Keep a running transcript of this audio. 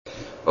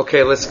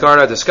Okay, let's start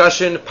our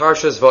discussion.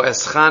 Parshas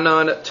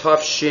Vaeschanan,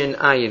 Tafshin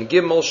Ayin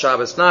Gimel,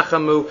 Shabbos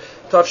Nachamu,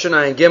 Tafshin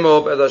Ayin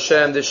Gimel, B'ez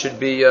Hashem. This should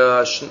be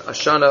a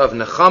Shana of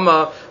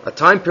Nechama, a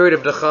time period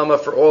of Nechama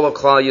for all of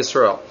Klal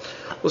Yisrael.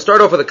 We'll start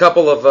off with a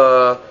couple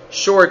of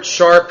short,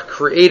 sharp,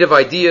 creative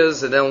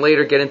ideas, and then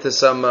later get into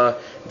some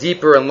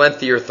deeper and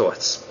lengthier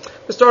thoughts.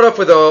 We'll start off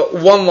with a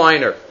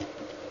one-liner.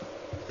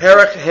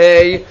 Perek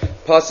Hey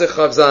Pasuk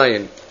Chav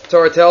Zayin.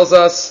 Torah tells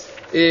us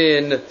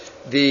in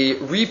the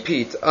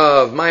repeat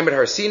of Maimed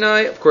Har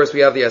Sinai. Of course,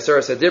 we have the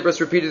Aseres HaDibros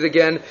repeated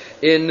again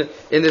in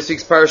this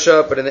week's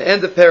parsha. But in the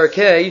end of Perek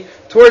Hey,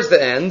 towards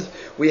the end,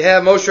 we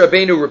have Moshe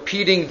Rabbeinu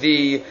repeating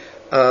the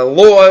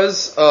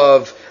laws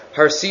of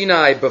Har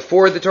Sinai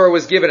before the Torah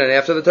was given and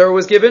after the Torah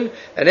was given.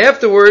 And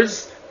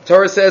afterwards, the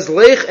Torah says,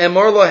 Lech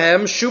emor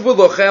lohem, shuvu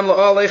lochem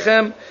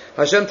la'alechem.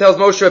 Hashem tells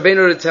Moshe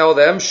Rabbeinu to tell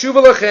them,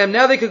 shuvu lochem,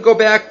 now they could go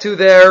back to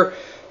their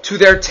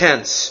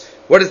tents.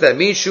 What does that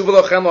mean? Shuvu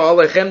lochem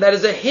la'alechem, that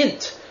is a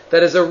hint.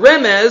 That is a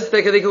remez.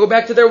 They could go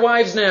back to their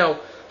wives now,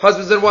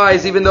 husbands and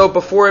wives, even though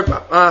before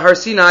Har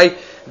Sinai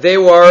they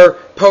were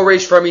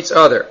poresh from each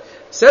other.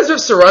 Says Rav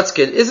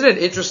Sorotzkin, isn't it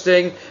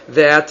interesting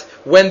that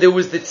when there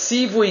was the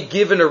tzivui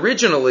given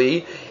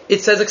originally, it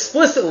says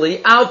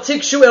explicitly al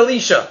tikshu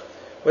elisha,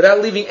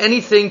 without leaving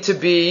anything to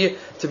be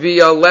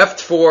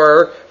left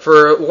for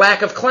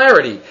lack of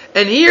clarity.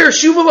 And here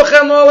shuvu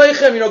lachem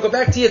la'alechem, go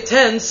back to your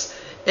tents,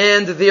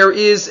 and there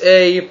is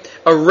a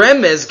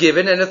remez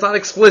given, and it's not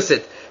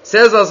explicit.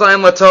 Says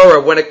Al-Zayim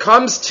LaTorah, when it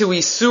comes to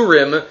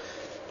Isurim,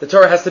 the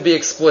Torah has to be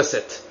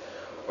explicit.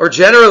 Or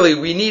generally,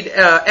 we need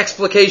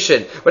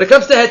explication. When it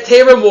comes to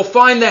Heterim, we'll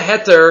find the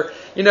Heter,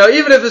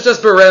 even if it's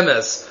just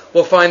Beremes,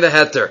 we'll find the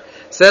Heter.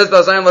 Says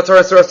Al-Zayim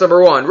LaTorah, source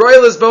number 1, Roy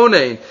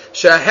Lisbonain,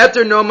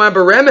 She'heter no ma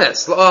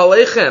Beremes,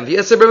 La'alechem,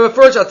 V'yeser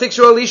b'mefursh, Al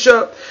Tikshu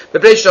Elisha,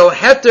 B'brei Shal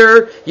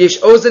Heter, Yesh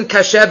Ozen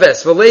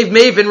Kasheves, V'leiv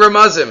Mevin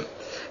Ramazim.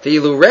 I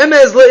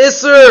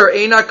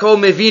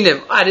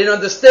didn't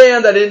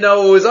understand. I didn't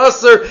know it was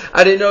Asr.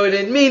 I didn't know it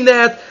didn't mean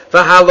that.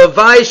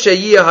 Halavai,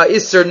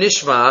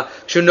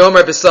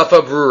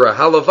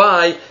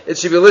 it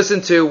should be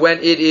listened to when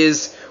it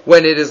is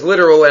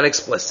literal and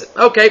explicit.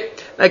 Okay,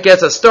 that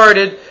gets us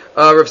started.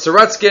 Rav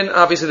Sorotzkin,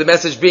 obviously the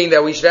message being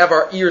that we should have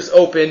our ears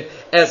open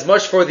as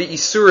much for the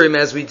Isurim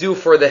as we do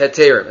for the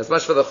Heterim, as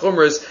much for the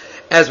Chumras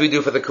as we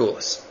do for the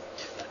Kulas.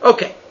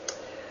 Okay.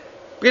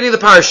 Beginning of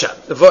the parsha,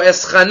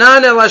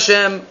 Vaeschanan el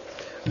Hashem,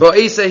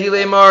 Bo'esa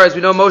hilemar. As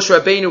we know, Moshe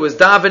Rabbeinu is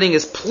davening,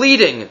 is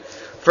pleading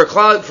for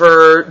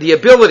the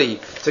ability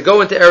to go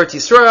into Eretz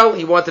Yisrael.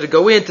 He wanted to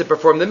go in to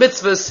perform the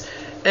mitzvahs,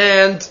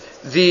 and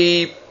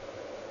the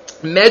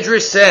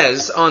Medrash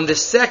says on the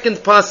second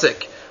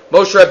pasuk,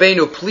 Moshe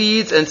Rabbeinu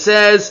pleads and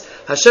says,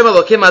 Hashem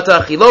Elokim ata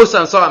achilosa.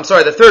 I'm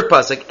sorry, the third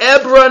pasuk,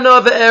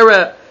 Ebrana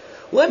ve'era.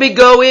 Let me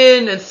go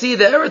in and see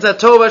the Eretz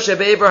HaTova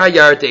shebe'ever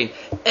hayardein.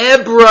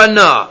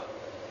 Ebrana.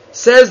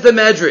 Says the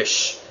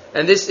Medrash,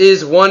 and this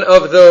is one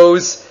of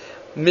those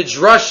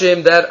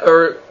midrashim that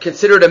are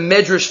considered a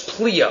medrash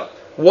pliya.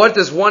 What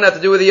does one have to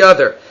do with the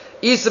other?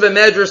 Isa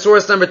b'medrash,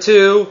 source number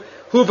 2,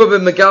 Huva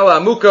b'megala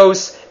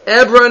amukos,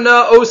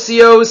 Ebrana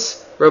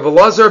osios, Rebbe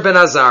Lazar ben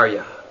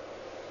Azariah.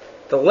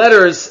 The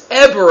letters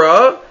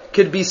Ebra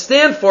could be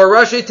stand for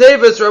Rashi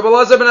Tevis, Rebbe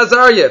Lazar ben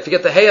Azariah, if you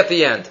get the hey at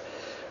the end.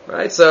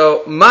 Right?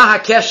 So, Maha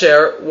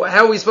Kesher,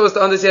 how are we supposed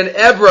to understand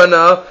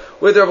Ebrana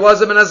with Rebbe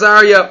Lazar ben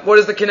Azariah? What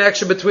is the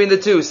connection between the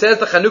two? Says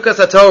the Chanukas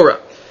HaTorah,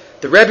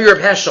 the Rebbe of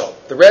Heschel,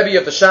 the Rebbe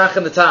of the Shach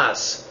and the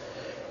Taz.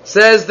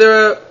 Says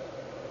the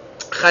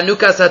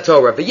Chanukas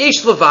HaTorah,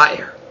 V'yesh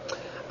levair,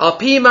 al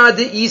pima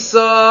de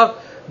Isa,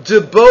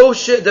 de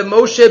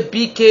Moshe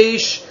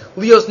bikesh,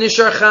 lios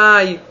nishar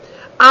chai,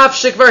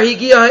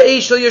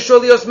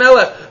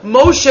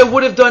 Moshe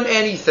would have done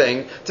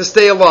anything to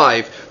stay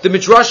alive. The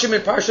Midrashim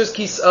in Parshas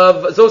Kis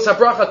of Zos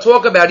HaBracha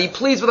talk about, he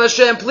pleads with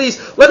Hashem, please,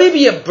 let me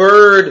be a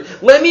bird,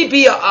 let me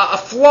be a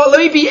flaw, let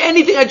me be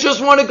anything, I just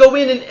want to go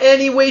in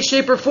any way,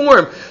 shape, or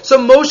form. So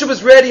Moshe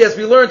was ready, as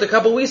we learned a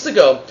couple weeks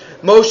ago.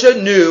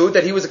 Moshe knew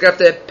that he was going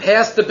to have to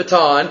pass the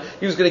baton,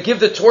 he was going to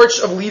give the torch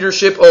of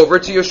leadership over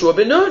to Yoshua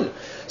ben Nun.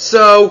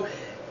 So,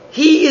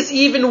 he is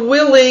even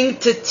willing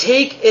to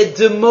take a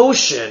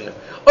demotion.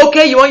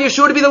 Okay, you want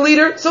Yeshua to be the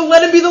leader? So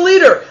let him be the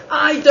leader.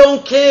 I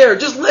don't care.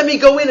 Just let me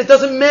go in. It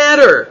doesn't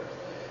matter.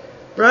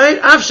 Right?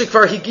 Oh, it's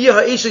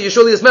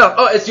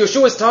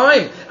Yeshua's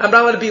time. I'm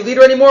not allowed to be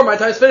leader anymore. My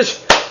time's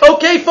finished.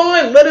 Okay,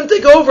 fine. Let him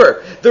take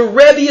over. The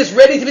Rebbe is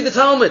ready to be the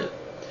Talmud.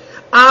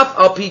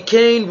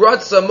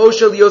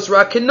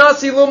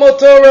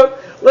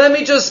 Let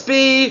me just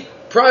be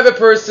private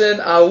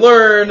person. I'll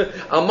learn.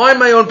 I'll mind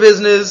my own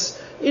business.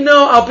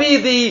 I'll be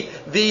the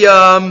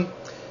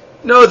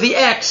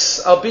X.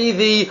 I'll be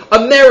the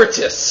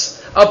emeritus.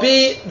 I'll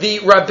be the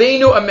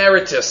Rabbeinu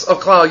emeritus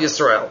of Klal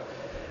Yisrael.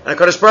 And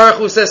HaKadosh Baruch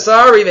Hu says,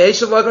 sorry,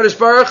 V'heshav LaKadosh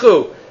Baruch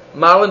Hu,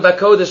 Malin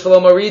V'Kodesh V'lo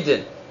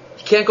Maridin.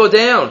 You can't go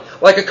down.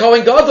 Like a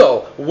Kohen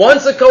Gadol.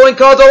 Once a Kohen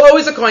Gadol,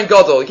 always a Kohen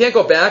Gadol. You can't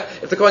go back.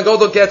 If the Kohen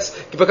Gadol becomes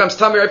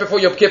Tamei right before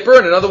Yom Kippur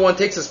and another one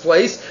takes his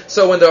place,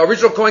 so when the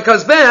original Kohen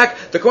comes back,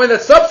 the Kohen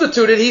that's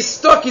substituted, he's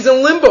stuck, he's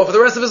in limbo for the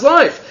rest of his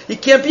life. He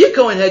can't be a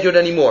Kohen Hedyot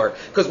anymore.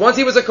 Because once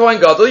he was a Kohen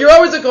Gadol, you're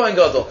always a Kohen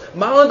Gadol.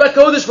 Malan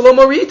Bakodesh v'lo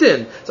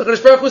Moridin. So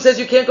Kadosh Baruch Hu says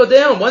you can't go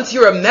down. Once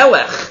you're a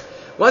Melech,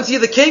 once you're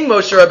the king,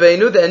 Moshe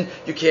Rabbeinu, then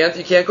you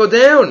can't go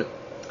down.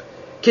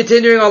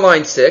 Continuing on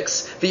line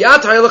 6, you're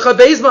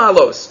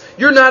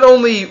not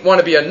only want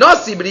to be a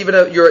nasi, but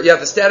even you have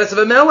the status of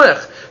a melech.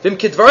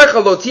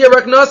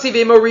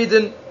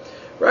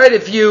 Right?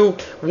 If you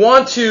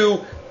want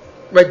to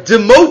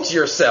demote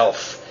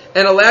yourself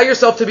and allow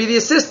yourself to be the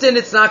assistant,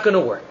 it's not going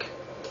to work.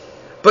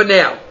 But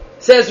now,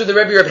 says with the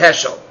Rebbe of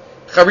Heschel,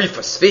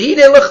 Charifas,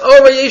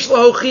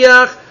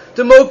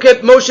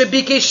 Moshe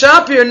Bike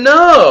Shapir.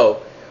 No,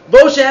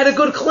 Moshe had a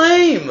good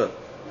claim.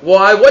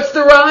 Why? What's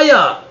the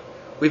raya?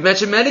 We've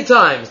mentioned many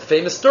times the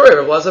famous story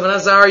of Elazar ben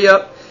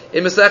Azariah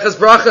in Maseches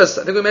Brachas.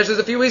 I think we mentioned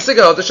this a few weeks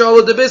ago. The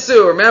Shala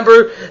Debisu.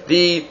 Remember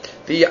the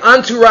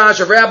entourage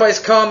of rabbis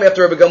come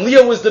after Rabbi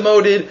Gamliel was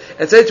demoted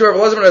and said to Rabbi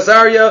Elazar ben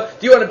Azariah,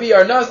 "Do you want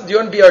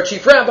to be our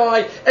chief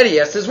rabbi?" And he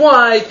asked his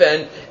wife,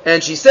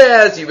 and she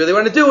says, "Do you really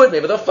want to do it?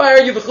 Maybe they'll fire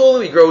you."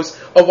 He grows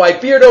a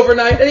white beard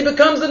overnight, and he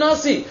becomes the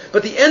nasi.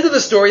 But the end of the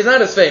story is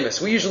not as famous.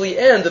 We usually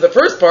end the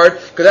first part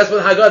because that's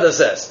what Haggadah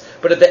says.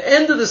 But at the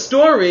end of the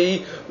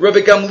story, Rabbi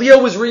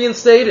Gamliel was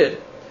reinstated.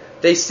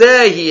 They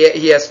say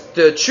he asked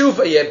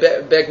tshuva, he had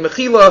begged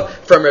mechila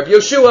from Rabbi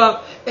Yoshua,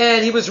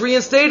 and he was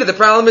reinstated. The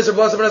problem is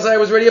Rabbi Elazar ben Azariah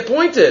was already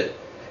appointed.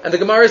 And the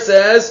Gemara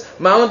says,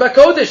 Malan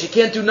Bakodesh, you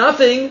can't do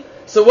nothing.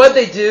 So what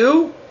they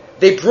do?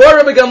 They brought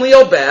Rabbi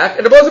Gamliel back,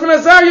 and Rabbi Elazar ben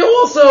Azariah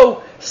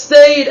also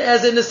stayed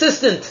as an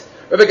assistant.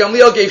 Rabbi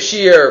Gamliel gave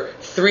shiur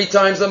 3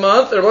 times a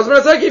month, and Rabbi Elazar ben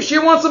Azariah gave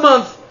shiur once a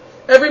month.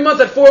 Every month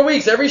at 4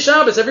 weeks, every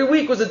Shabbos, every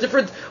week was a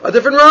different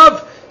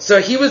Rav. So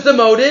he was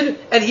demoted,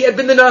 and he had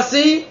been the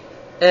Nasi,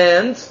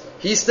 and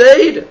he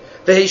stayed.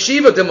 The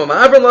Heshiva de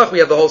Ma'avrlach, we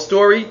have the whole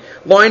story.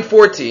 Line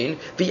 14.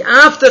 The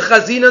after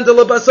Chazinan de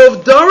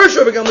Labasov Darash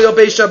Rabbi Gamliel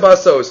Beis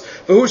Shabbasos.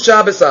 V'hu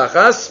Shabbos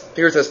Achas.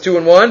 Here it says 2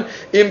 and 1.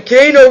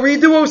 Imkeino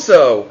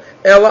riduoso.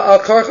 Ela al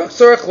karchach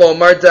sorach lo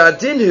marda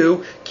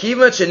dinhu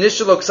kiva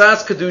chenishalo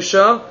ksas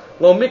kedusha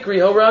lo mikri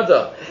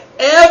horada.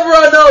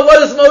 Everyone know, what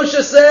does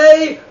Moshe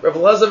say? Rav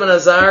Elazar ben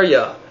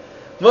Azariah.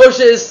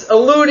 Moshe is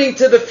alluding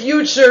to the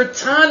future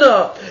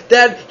Tana,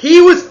 that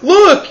he was,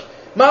 look,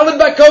 Malan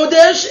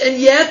Bakodesh, and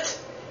yet,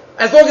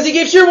 as long as he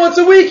gave shiur once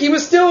a week, he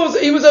was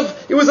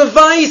a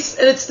vice,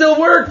 and it still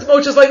worked.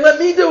 Moshe's like, let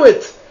me do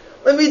it.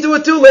 Let me do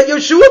it too. Let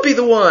Yeshua be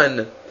the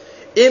one.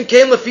 Im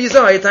came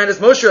lefiza hayatainas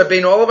Moshe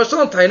Rabbeinu all of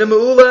Hashem taina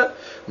meula.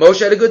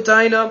 Moshe had a good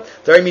taina.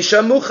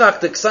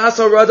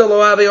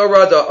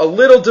 A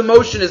little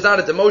demotion is not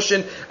a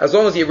demotion as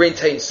long as he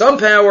retains some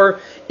power.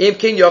 That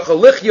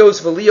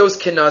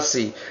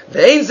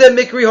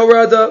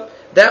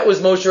was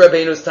Moshe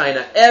Rabbeinu's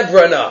taina.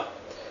 Evrana.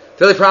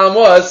 The only problem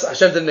was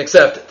Hashem didn't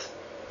accept it.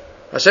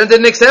 Moshe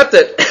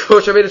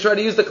Rabbeinu tried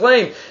to use the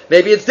claim.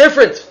 Maybe it's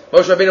different.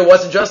 Moshe Rabbeinu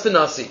wasn't just a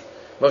nasi.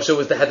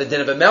 Moshe had the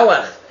din of a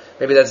melech.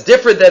 Maybe that's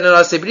different than a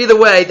nasi. But either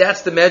way,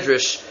 that's the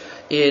medrash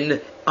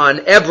on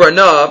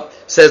Ebrana,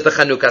 says the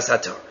Chanukas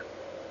HaTorah.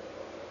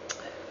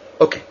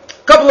 Okay,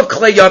 a couple of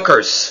Klei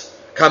Yakars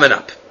coming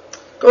up.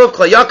 A couple of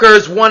Klei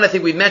Yakars. One I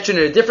think we mentioned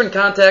in a different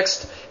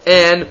context,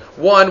 and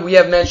one we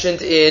have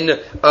mentioned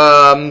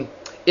not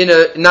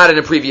in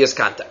a previous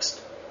context.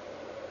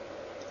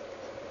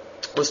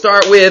 We'll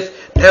start with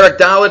Perek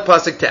Dalet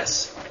Pasuk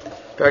Tes.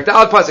 Perek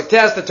Dalet Pasuk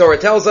Tes. The Torah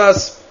tells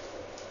us,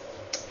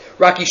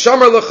 Raki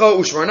Shamar Lecha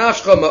Ushmar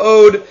Nafshcha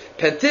Ma'od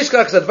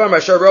Pentishkach Zadvar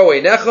Mashar Ro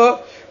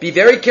Einecha. Be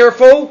very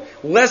careful,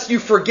 lest you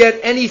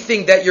forget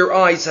anything that your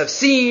eyes have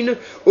seen.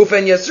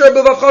 Ufen Yasir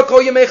B'Vavcha Kol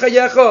Yemei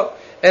Chayecha.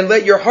 And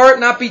let your heart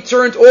not be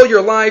turned all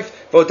your life.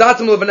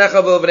 Vodatim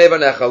Levanecha V'Levanei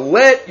Vanecha.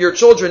 Let your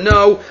children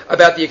know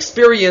about the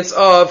experience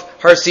of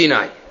Har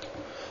Sinai.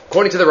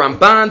 According to the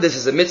Ramban, this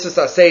is a mitzvah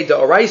saseh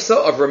d'oraisa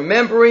of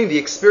remembering the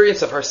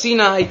experience of Har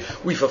Sinai.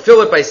 We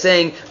fulfill it by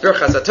saying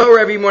Birchas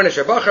HaTorah every morning.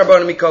 Shavach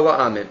Rabbanu Mikol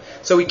Ha'amim.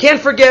 So we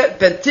can't forget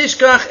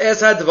Pentishkach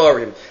Es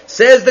HaDvarim.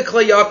 Says the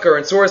Klei Yakar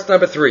in source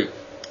number 3.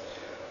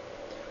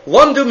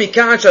 Lamdu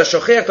mikan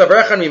shashochech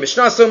tavarachan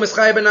mimishnaso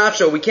mischay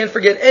benafsho. We can't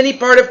forget any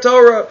part of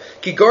Torah.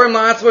 Ki gorim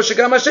la'atzvo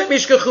shagam Hashem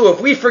yishkachu.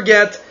 If we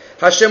forget,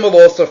 Hashem will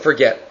also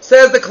forget.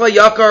 Says the Klei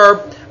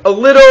Yakar, a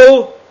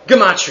little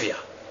gematria,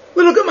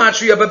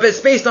 but it's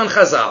based on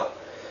Chazal.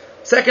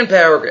 Second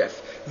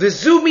paragraph.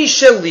 V'zu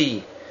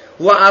misheli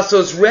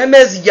la'asos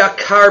remez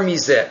yakar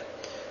mizeh.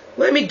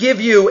 Let me give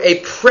you a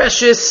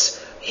precious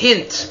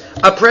hint,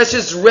 a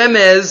precious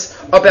remez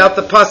about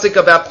the pasuk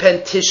about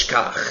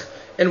Pentishkach.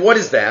 And what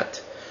is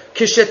that?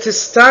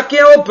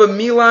 Kishetestakel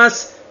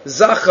b'milas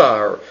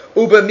zachar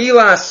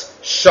u'b'milas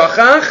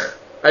shachach.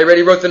 I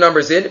already wrote the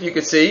numbers in, if you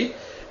could see.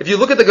 If you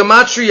look at the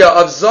gematria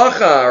of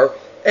zachar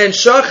and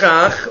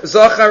shachach,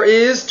 zachar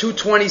is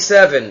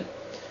 227.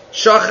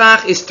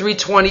 Shachach is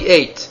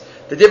 328.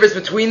 The difference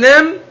between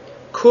them,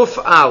 kuf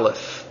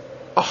aleph.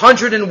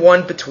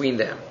 101 between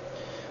them.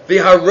 If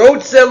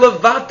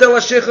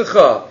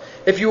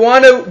you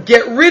want to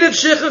get rid of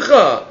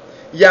shichacha,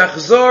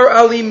 Yachzor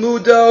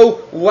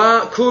alimudo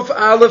la kuf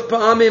aleph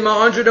pa'amim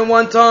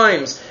 101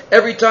 times.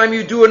 Every time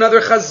you do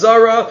another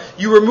chazara,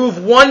 you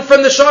remove one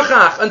from the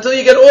shachach until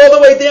you get all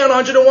the way down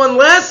 101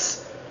 less,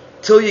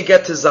 till you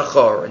get to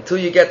zachar, until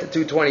you get to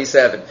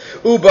 227.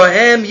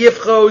 Ubahem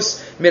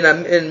yifchos min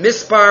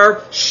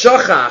mispar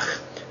shachach,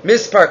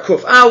 mispar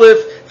kuf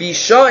aleph,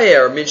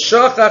 vishaer min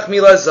shachach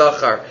mila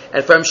zachar.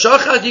 And from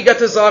shachach you get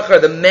to zachar,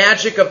 the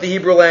magic of the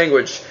Hebrew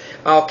language.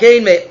 And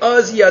from then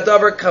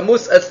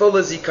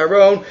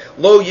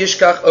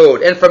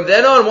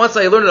on, once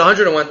I learn it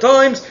 101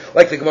 times,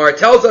 like the Gemara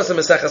tells us in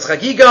Maseches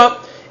Chagiga,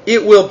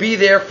 it will be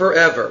there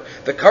forever.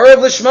 The Karav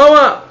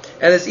Lishmoa,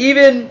 and it's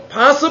even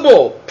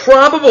possible,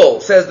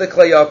 probable, says the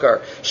Klei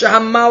Yakar,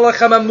 Shahamalach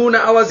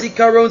Hamamuna ala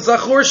Zikaron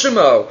Zachur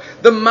Shemo,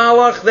 the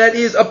Malach that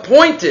is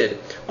appointed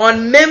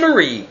on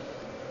memory.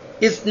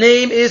 His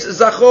name is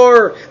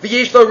Zachor.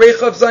 V'yesh lo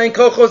rechav zayin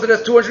kochos. It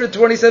has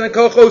 227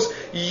 kochos.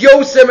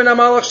 Yosem and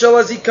Hamalach shel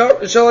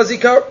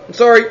hazikar.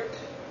 Sorry.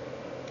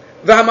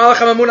 V'hamalach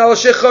hamamun al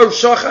shechar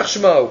shachach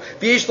shmo.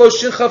 V'yesh lo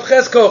shinchav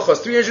ches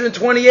kochos.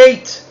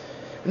 328.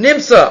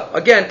 Nimsa,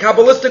 again,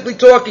 Kabbalistically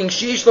talking,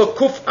 Sheish lo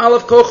kuf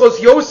aleph kochos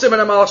Yosem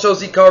and Hamalach shel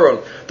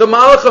zikaron. The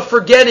malach of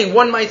forgetting,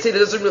 one might say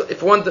that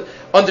if one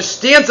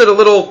understands it a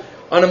little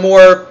on a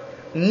more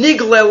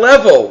nigle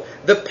level,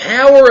 the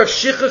power of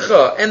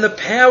shichacha and the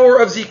power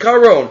of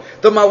zikaron,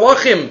 the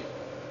malachim,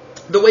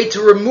 the way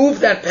to remove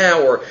that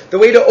power, the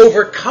way to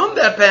overcome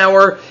that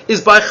power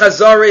is by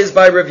chazara, is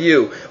by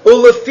review.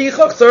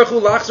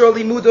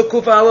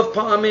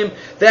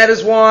 That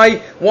is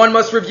why one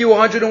must review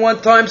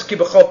 101 times.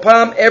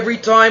 Every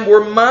time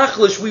we're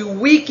machlish, we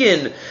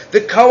weaken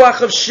the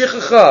koach of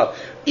shichacha.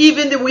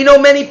 Even that we know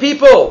many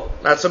people,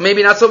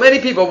 maybe not so many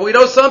people, but we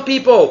know some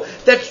people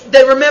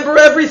that remember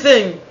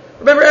everything.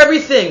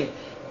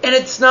 And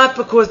it's not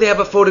because they have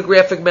a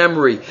photographic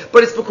memory,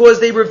 but it's because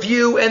they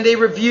review and they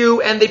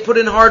put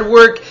in hard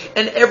work,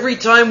 and every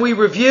time we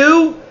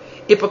review,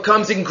 it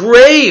becomes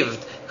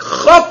engraved.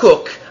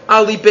 Chakuk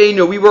ali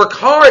beinu. We work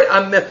hard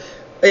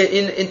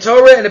in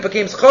Torah, and it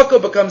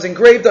becomes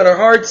engraved on our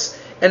hearts,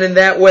 and in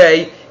that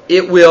way,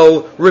 it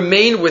will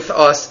remain with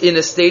us in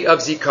a state of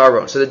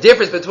zikaron. So the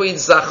difference between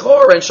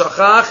zachor and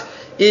shachach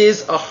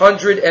is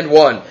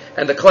 101.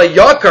 And the Klei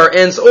Yakar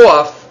ends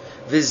off,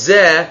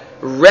 v'zeh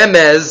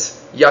remez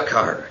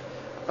yakar.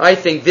 I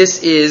think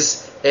this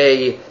is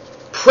a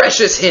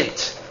precious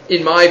hint,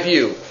 in my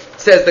view,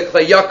 says the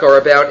Klei Yakar,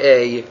 about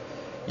a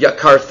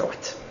yakar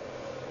thought.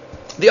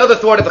 The other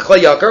thought of the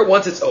Klei Yakar,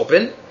 once it's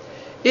open,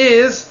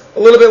 is a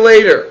little bit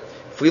later.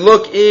 If we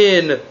look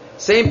in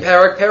same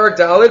parak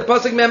Daled,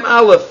 pasuk mem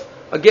aleph.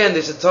 Again,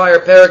 this entire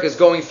parak is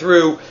going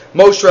through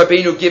Moshe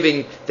Rabbeinu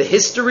giving the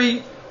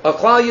history of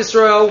Klal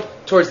Yisrael.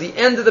 Towards the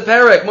end of the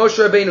parak, Moshe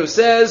Rabbeinu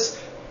says,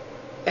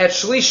 at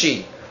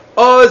Shlishi,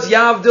 Oz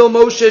Yavdil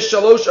Moshe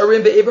Shalosh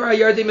Arim Be'Ivar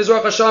HaYardim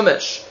Mizrach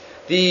HaShamesh.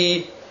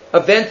 The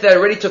event that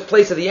already took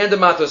place at the end of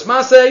Matos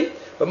Maseh,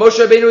 but Moshe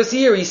Rabbeinu is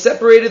here. He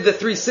separated the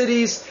three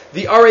cities,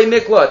 the Arei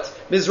Miklat,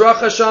 Mizrach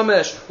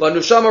HaShamesh,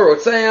 Lanushama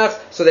Rotzeach,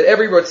 so that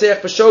every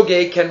Rotzeach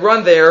Peshogeg can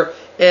run there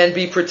and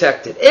be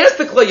protected. Ask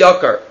the Klei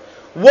Yakar,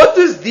 what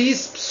does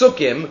these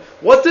psukim,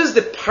 what does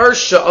the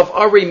parsha of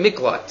Arei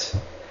Miklat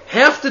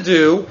have to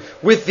do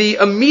with the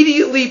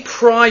immediately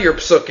prior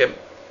psukim?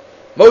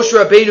 Moshe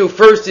Rabbeinu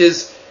first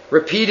is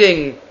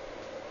repeating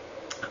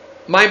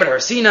Maimon Har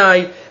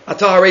Sinai,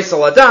 Atah Harei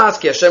Saladas,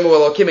 Ki Hashem Hu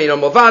Elokim Eino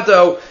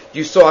Movado.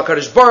 You saw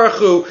HaKadosh Baruch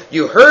Hu,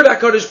 you heard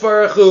HaKadosh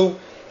Baruch Hu.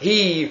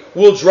 He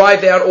will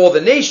drive out all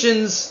the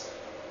nations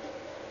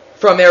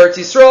from Eretz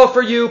Yisrael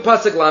for you.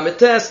 Pasuk Lamed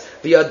Tes,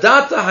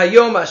 V'yadata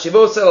Hayom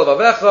Hashivos El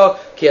Avavecha,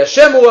 Ki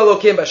Hashem Hu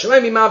Elokim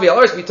B'Shamayim Imav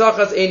V'Alaretz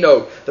Mitachas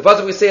Einod. The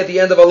pasuk we say at the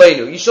end of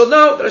Aleinu. You shall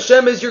know that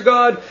Hashem is your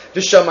God.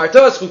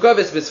 V'shamarta Zchukav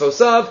Es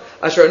Mitzvosav,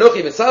 Asher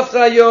Anochi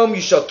Mitzavcha Hayom.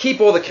 You shall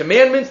keep all the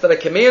commandments that I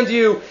command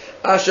you.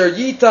 Asher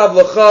Yitav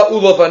L'cha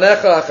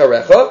Ulovanecha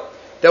Acharecha.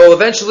 That will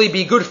eventually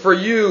be good for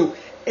you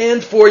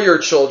and for your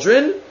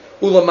children.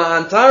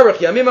 Ulama'an Tarech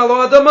Yamim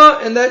Alo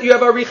Adama, and that you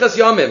have Arichas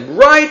Yamim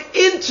right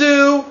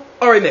into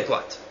Arei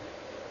Miklat.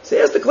 So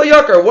ask the Klei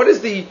Yakar, what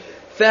is the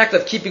fact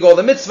of keeping all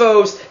the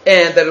mitzvos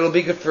and that it'll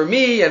be good for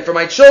me and for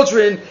my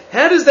children?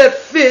 How does that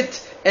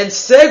fit and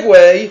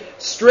segue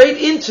straight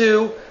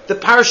into the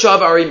parsha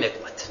of Arei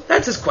Miklat?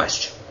 That's his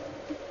question.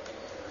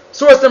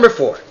 Source number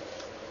 4.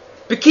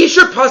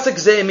 B'kishur pasuk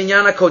zeh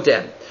minyana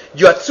kodem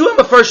yatzu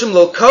ha'mefarshim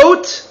lo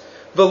kot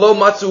v'lo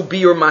matzu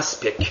biur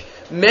maspik.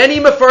 Many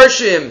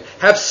Mefarshim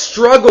have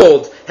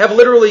struggled, have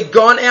literally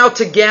gone out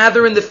to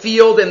gather in the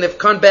field, and they've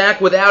come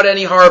back without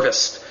any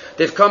harvest.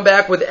 They've come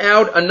back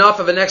without enough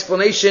of an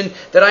explanation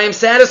that I am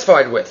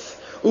satisfied with.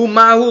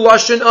 Umahu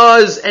lashon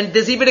uz, and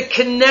there's even a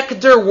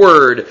connector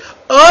word.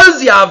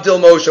 Uz Yavdil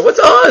Moshe. What's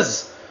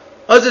uz?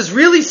 Uz is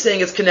really saying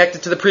it's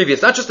connected to the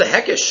previous, not just the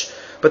hekesh,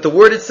 but the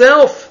word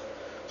itself.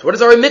 So what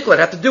does Arei Miklat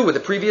have to do with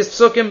the previous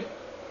psukim?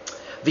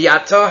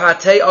 V'yata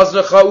hatei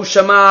aznecha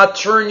ushama,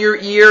 turn your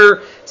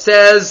ear,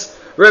 says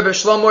Rebbe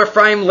Shlomo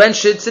Ephraim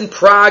Lenschitz in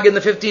Prague in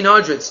the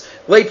 1500s,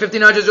 late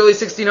 1500s, early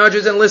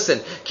 1600s, and listen.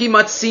 Ki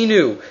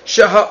matzinu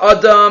sheha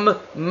adam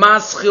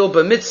maschil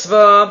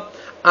b'mitzvah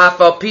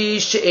afal pi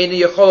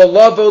she'eni yachol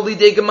lavo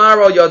lidei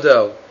gemara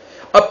yado.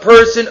 A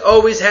person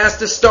always has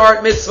to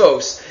start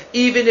mitzvos,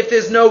 even if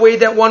there's no way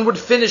that one would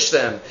finish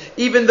them.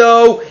 Even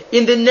though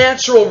in the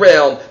natural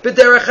realm,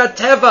 b'derech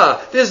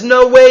hateva, there's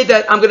no way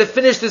that I'm going to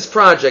finish this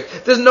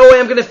project. There's no way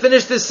I'm going to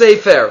finish this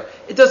sefer.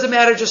 It doesn't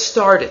matter, just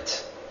start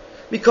it.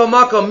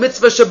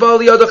 Mitzvah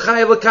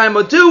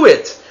do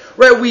it.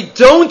 Right? We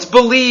don't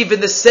believe in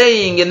the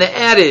saying, in the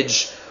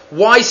adage,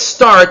 why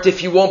start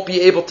if you won't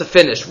be able to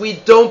finish? We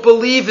don't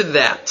believe in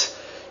that.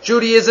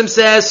 Judaism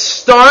says,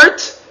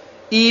 start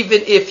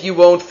even if you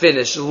won't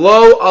finish.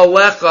 Lo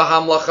alecha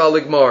hamlacha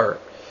ligmar.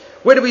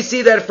 Where do we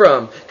see that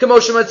from?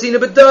 Kamosha Matzina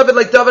but David,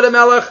 like David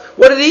HaMelech.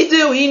 What did he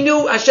do? He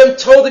knew Hashem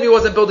told him he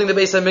wasn't building the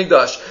Beis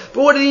HaMikdash.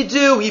 But what did he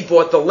do? He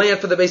bought the land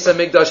for the Beis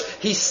HaMikdash.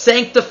 He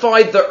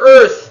sanctified the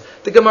earth.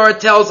 The Gemara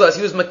tells us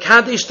he was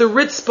Makadesh the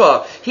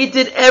Ritzpah. He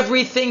did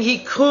everything he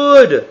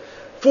could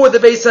for the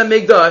Beis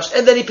HaMikdash,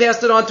 and then he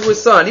passed it on to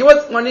his son. Why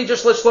didn't he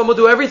just let Shlomo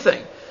do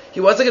everything?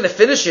 He wasn't going to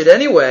finish it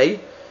anyway.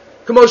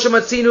 Kamosha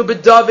Matzinu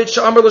b'David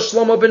sh'amar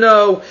l'Shlomo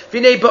b'no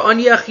v'nei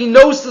ba'aniach, he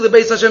knows to the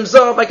Beis Hashem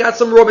Zav, I got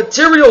some raw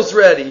materials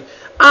ready.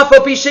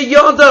 Afal pi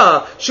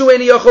sheyada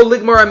shu'eni yachol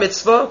ligmar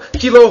ha-mitzvah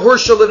kilo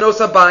hershel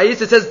l'nos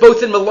habayis. It says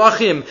both in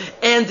Malachim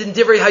and in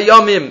Divrei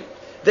Hayamim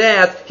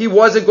that he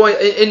wasn't going,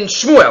 in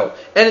Shmuel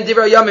and in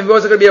Divrei Hayamim, he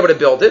wasn't going to be able to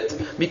build it.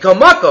 Mikol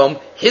makom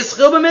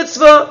hischil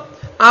b'mitzvah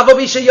afal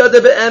pi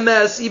sheyada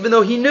be'emes, even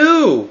though he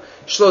knew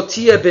shlo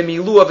tiyeh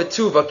b'milu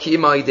av'tuva ki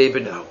ima yidei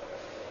b'no.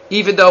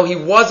 Even though he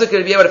wasn't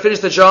going to be able to finish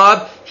the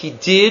job, he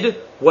did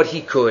what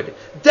he could.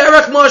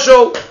 Derech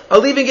mashal.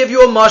 I'll even give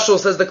you a mashal,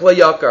 says the Klei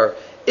Yakar.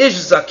 Ish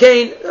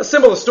zakein,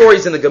 similar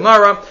stories in the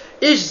Gemara.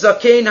 Ish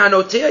zakein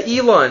hanotea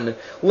ilan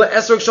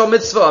le'esrog shal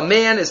mitzvah. A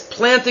man is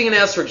planting an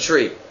esrog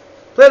tree.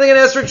 Planting an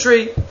esrog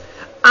tree.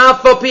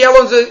 Afapi, how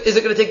long is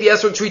it going to take the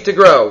esrog tree to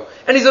grow?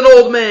 And he's an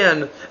old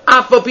man.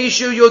 Afapi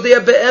shu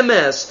yodea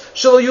be'emes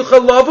shelo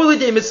yuchal lavu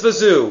lidei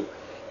mitzvazu.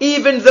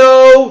 Even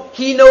though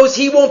he knows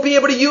he won't be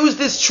able to use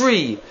this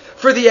tree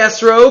for the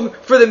esrog,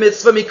 for the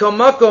mitzvah, mikol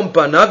makom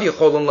banav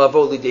yecholon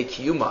lavo lidei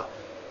kiyuma.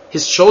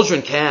 His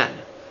children can.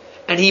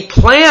 And he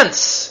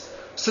plants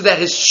so that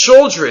his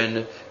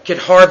children can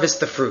harvest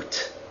the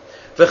fruit.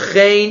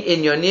 V'chein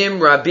inyanim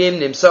rabim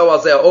nimso al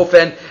zeh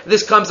ofen.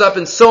 This comes up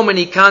in so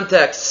many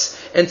contexts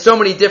and so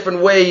many different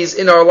ways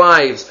in our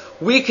lives.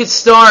 We could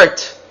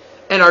start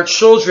and our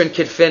children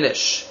could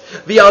finish.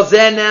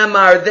 V'alzeh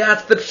namar,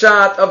 that's the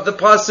pshat of the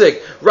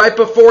pasuk. Right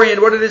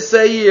beforehand, what did it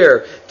say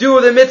here? Do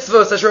the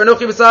mitzvahs, asher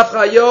anochi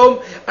b'safcha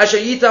hayom, asher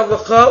yitav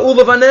l'cha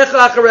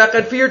u'levanecha acharecha,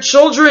 and for your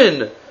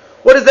children.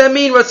 What does that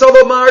mean?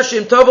 Ratzalo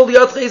marshim, tavel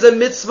liyotcha is a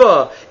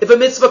mitzvah. If a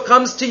mitzvah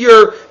comes to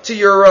your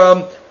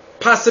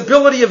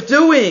possibility of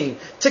doing,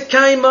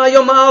 tekayma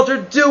yom alter,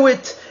 do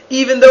it,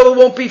 even though it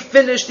won't be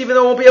finished, even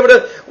though it won't be able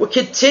to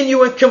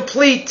continue and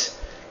complete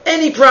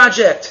any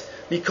project.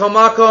 Mikol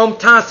makom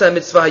tasa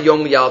mitzvah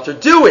yom lialter.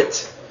 Do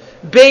it.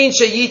 Bein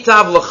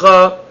sheyitav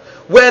l'cha,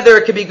 whether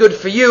it could be good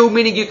for you,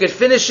 meaning you could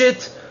finish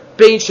it.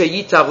 Bein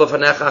sheyitav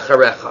l'fanecha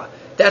acharecha.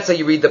 That's how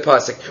you read the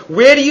pasuk.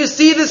 Where do you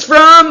see this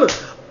from?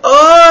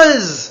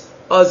 Uz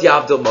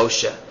Yavdil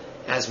Moshe.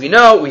 As we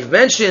know, we've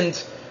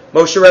mentioned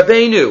Moshe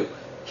Rabbeinu.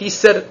 He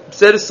set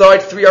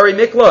aside 3 Ari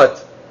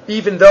Miklat,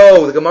 even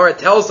though the Gemara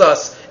tells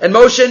us, and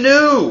Moshe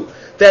knew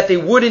that they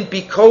wouldn't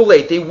be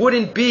kolate, they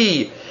wouldn't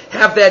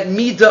have that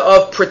midah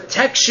of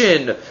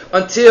protection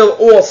until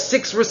all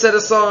 6 were set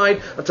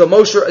aside, until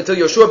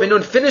Yoshua ben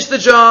Nun finished the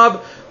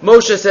job.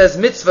 Moshe says,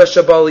 mitzvah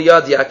shabal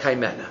yad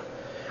yakaimena.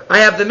 I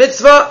have the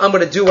mitzvah, I'm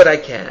going to do what I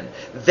can.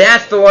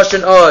 That's the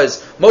Lashon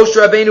Uz. Moshe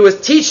Rabbeinu is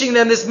teaching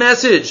them this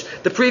message.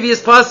 The previous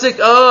pasuk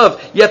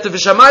of, you have to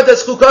v'shamad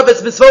etzchukav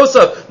etz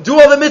mitzvosav. Do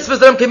all the mitzvahs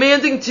that I'm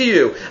commanding to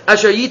you.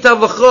 Asher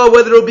yitav l'cha,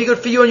 whether it will be good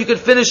for you and you can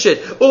finish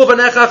it.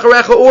 U'levanecha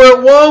acharecha, or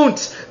it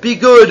won't be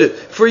good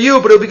for you,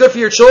 but it will be good for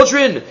your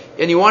children.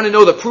 And you want to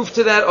know the proof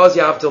to that? Uz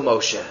Yavdil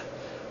Moshe.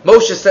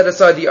 Moshe set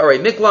aside the Arei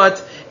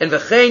Miklat, and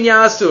v'chein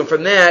yasu, and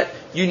from that,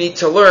 you need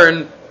to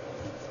learn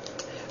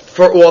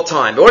for all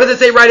time. But what does it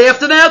say right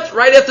after that?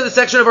 Right after the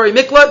section of Ari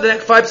Miklat, the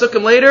next 5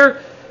 sukkim later,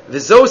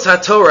 V'zos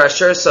HaTorah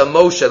asher sa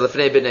Moshe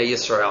l'fnei b'nei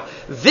Yisrael.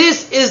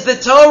 This is the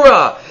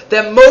Torah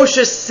that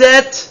Moshe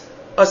set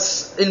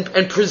us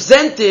and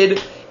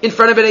presented in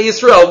front of b'nei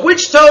Yisrael.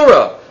 Which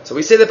Torah? So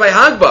we say that by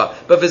Hagbah.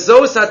 But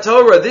V'zos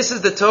HaTorah, this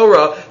is the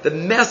Torah, the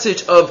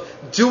message of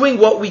doing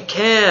what we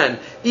can,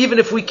 even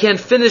if we can't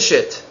finish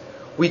it.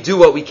 We do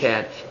what we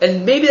can.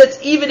 And maybe that's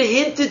even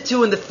hinted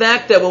to in the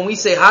fact that when we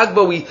say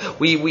Hagbah,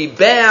 we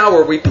bow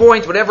or we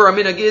point, whatever our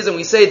minhag is, and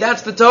we say,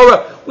 that's the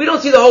Torah. We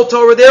don't see the whole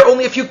Torah there.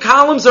 Only a few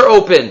columns are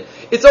open.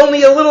 It's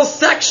only a little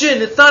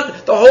section. It's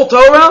not the whole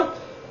Torah.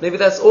 Maybe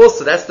that's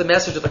the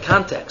message of the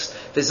context.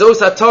 V'zos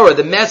HaTorah,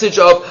 the message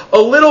of a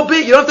little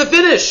bit. You don't have to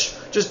finish.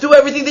 Just do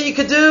everything that you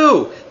could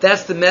do.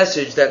 That's the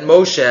message that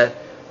Moshe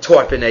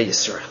taught B'nai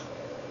Yisrael.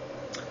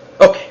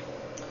 Okay.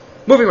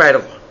 Moving right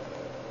along.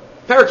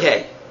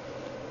 Perek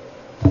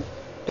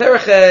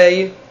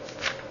Hey,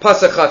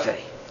 Pasuk Chaf.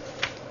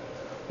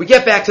 We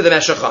get back to the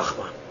Meshech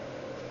Chochmah.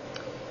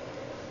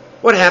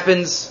 What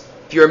happens?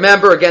 If you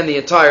remember, again, the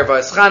entire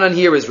Vaeschanan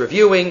here is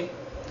reviewing.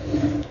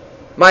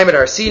 Maimed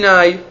Har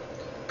Sinai,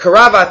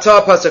 Karav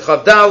Ata Pasuk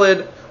Chav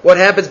Dalid. What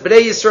happens?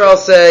 Bnei Yisrael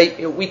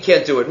say, we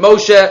can't do it.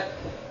 Moshe,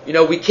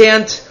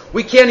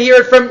 we can't hear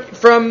it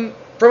from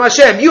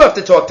Hashem. You have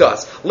to talk to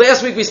us.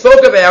 Last week we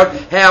spoke about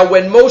how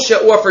when Moshe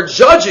offered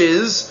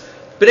judges,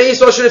 Bnei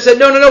Yisrael should have said,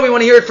 no, we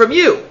want to hear it from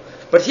you.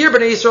 But here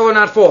Bnei Yisrael are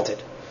not faulted.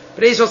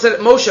 Bnei Yisrael said,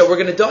 Moshe, we're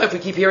going to die if we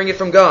keep hearing it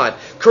from God.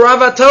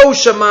 Karavato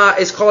Shema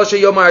is Kol Asher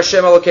Yomar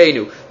Hashem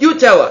Elokeinu. You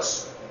tell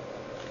us.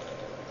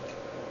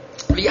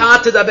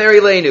 V'ata daber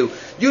eleinu.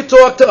 You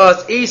talk to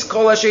us. Is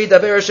Kol Asher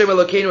Daber Hashem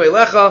Elokeinu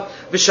Elecha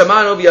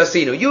v'shamanu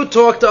v'yasinu. You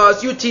talk to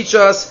us, you teach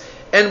us,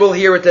 and we'll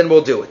hear it and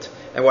we'll do it.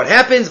 And what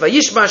happens?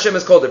 Vayishma Hashem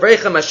is called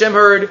Devrechem. Hashem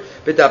heard.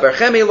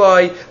 V'daberchem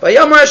Eloi.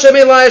 Vayamar Hashem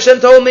Eloi. Hashem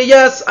told me,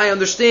 yes, I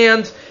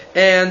understand.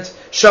 And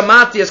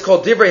Shamati is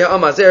called Divrei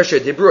Ha'am Azer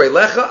Shedibru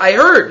Elecha. I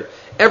heard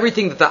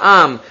everything that the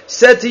Am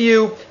said to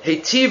you.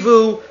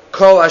 Heitivu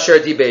Kol Asher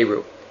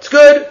Diberu. It's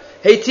good.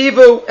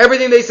 Heitivu,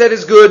 everything they said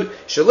is good. You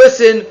should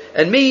listen.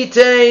 And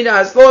Mi'itain,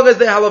 as long as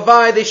they're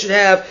halavai, they should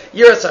have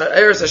Yeres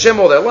Hashem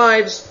all their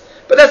lives.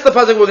 But that's the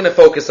pasuk we're going to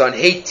focus on.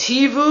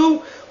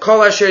 Heitivu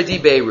Kol Asher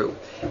Diberu.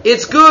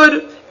 It's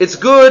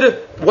good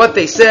what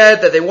they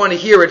said, that they want to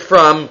hear it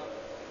from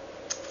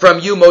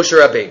you, Moshe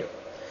Rabbeinu.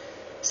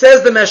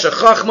 Says the Meshech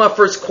Chochmah,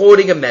 first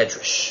quoting a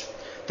medrash.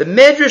 The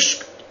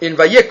medrash in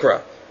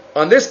Vayikra,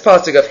 on this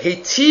pasuk of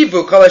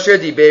Heitivu Kol Asher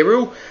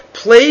Diberu,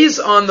 plays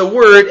on the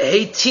word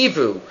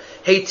Heitivu.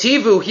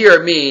 Heitivu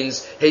here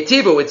means,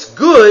 Heitivu, it's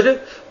good,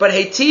 but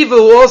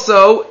Heitivu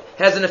also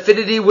has an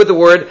affinity with the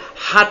word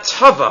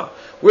Hatava.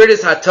 Where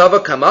does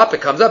Hatava come up?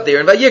 It comes up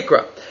there in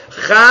Vayikra.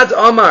 Chad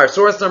Amar,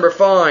 source number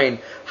 5,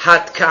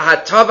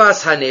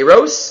 Kahatavas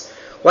Haneros,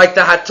 like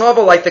the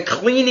Hatava, like the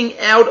cleaning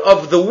out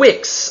of the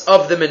wicks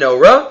of the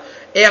menorah.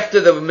 After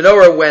the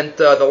menorah went,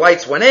 the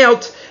lights went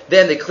out,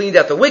 then they cleaned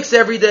out the wicks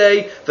every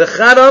day. The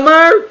Chad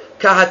Amar,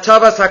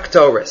 Kahatavas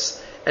Haktoris.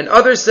 And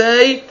others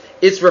say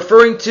it's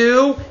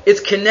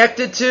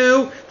connected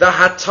to the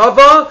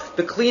Hatava,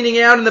 the cleaning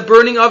out and the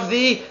burning of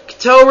the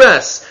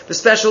Ktores, the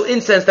special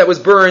incense that was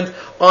burned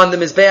on the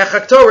Mizbeach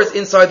HaKtoris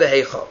inside the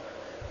Heichal.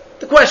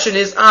 The question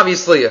is,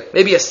 obviously,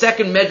 maybe a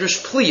second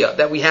Medrash Pliya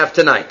that we have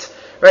tonight.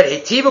 Right?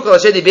 Heitivu Kol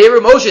Asher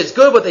Diberu. Moshe, it's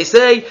good what they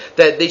say,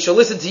 that they shall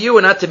listen to you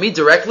and not to me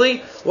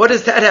directly. What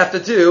does that have to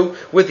do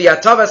with the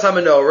Hatavas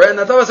HaMenorah and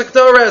Hatavas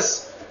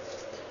HaKtores?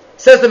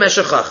 Says the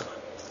Meshech Chochmah.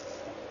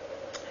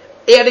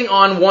 Adding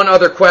on one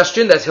other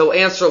question that he'll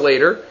answer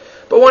later.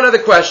 But one other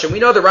question. We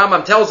know the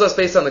Rambam tells us,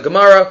 based on the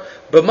Gemara,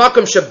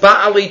 B'makom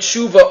sheba'alei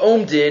tshuva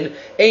omdin,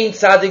 ein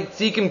tzadik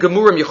tzikim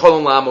gemurim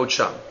yicholon la'amod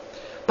sham.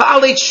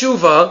 Ba'alei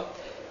tshuva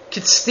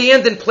could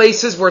stand in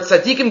places where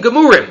tzadikim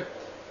gemurim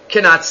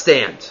cannot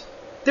stand.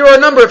 There are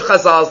a number of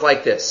chazals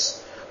like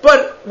this.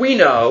 But we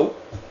know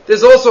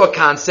there's also a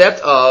concept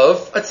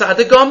of a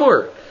tzadik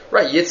gamur.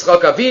 Right,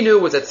 Yitzchak Avinu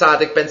was a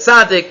tzadik ben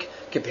tzadik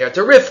compared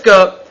to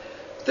Rivka.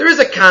 There is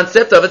a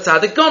concept of a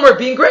tzaddik gomer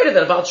being greater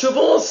than a Baal Tshuva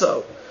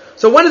also.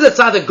 So when is a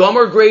tzaddik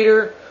gomer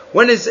greater?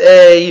 When is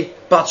a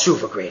Baal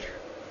Tshuva greater?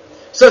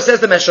 So says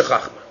the Meshech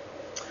Chochmah.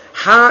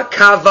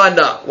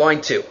 Ha-kavana,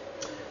 line 2.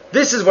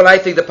 This is what I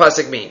think the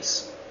pasuk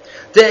means.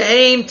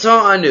 De'eim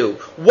ta'anu.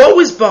 What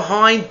was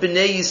behind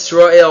Bnei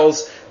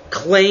Yisrael's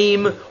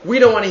claim? We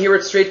don't want to hear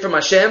it straight from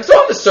Hashem. So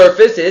on the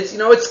surface, it's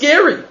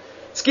scary.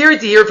 It's scary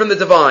to hear it from the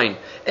divine.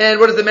 And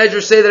what does the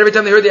Medrash say? That every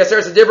time they heard the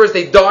Aseret HaDibros,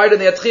 they died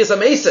and they had Tchias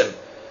HaMesim.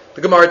 The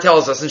Gemara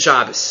tells us in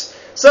Shabbos.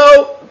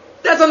 So,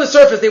 that's on the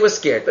surface, they were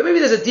scared. But maybe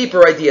there's a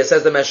deeper idea,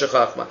 says the Meshech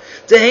Chochmah.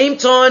 Teheim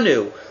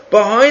Tanu,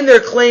 behind their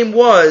claim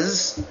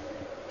was,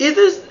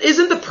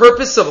 isn't the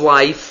purpose of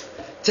life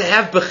to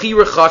have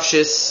Bechira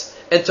Chavshis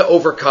and to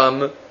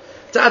overcome?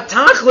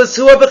 Ta'atachlis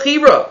hua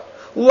Bechira.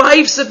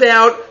 Life's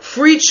about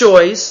free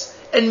choice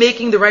and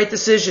making the right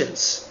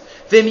decisions.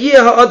 If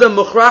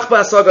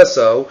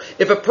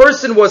a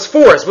person was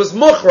forced, was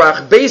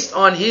mukhrach, based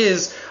on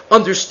his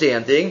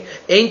understanding,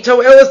 ein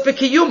to'elas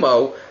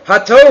b'kiyumo,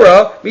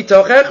 haTorah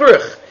mitoch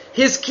echrich.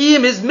 His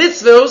kiyum, his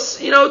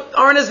mitzvos,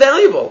 aren't as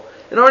valuable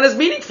and aren't as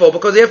meaningful,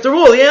 because after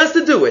all, he has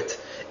to do it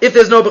if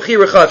there's no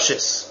bechira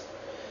chavshis.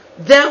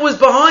 That was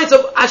behind.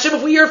 So Hashem,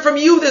 if we hear from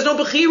you, there's no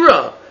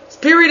bechira.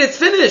 Period. It's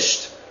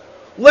finished.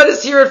 Let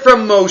us hear it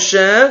from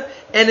Moshe.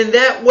 And in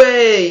that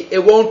way,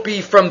 it won't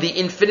be from the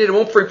infinite, it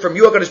won't be from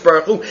you, HaKadosh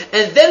Baruch Hu.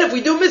 And then if we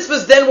do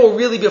mitzvahs, then we'll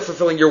really be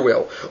fulfilling your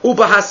will.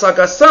 Uba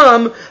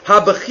hasagasam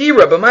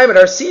ha-bechira b'maimed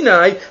Har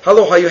Sinai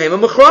halo hayuhem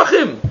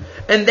ha-mechrachim.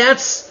 And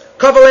that's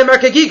Kavalem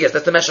HaKagigas.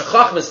 That's the Meshech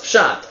Chochmah's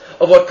pshat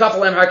of what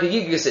Kavalem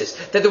HaKagigas is.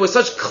 That there was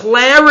such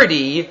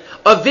clarity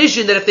of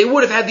vision that if they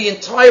would have had the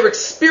entire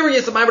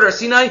experience of Maimed Har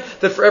Sinai,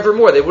 that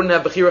forevermore they wouldn't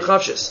have bechira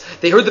chavshis.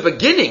 They heard the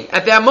beginning.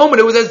 At that moment,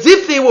 it was as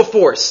if they were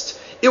forced.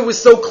 It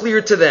was so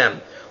clear to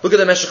them. Look at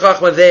the Meshech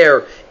Chochmah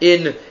there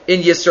in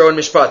Yisro and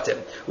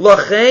Mishpatim.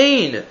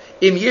 Lachein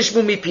im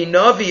yishmu mipi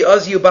navi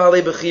az yu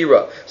ba'alei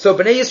bechira. So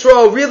Bnei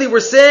Yisrael really were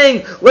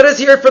saying, let us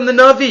hear it from the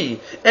Navi,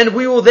 and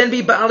we will then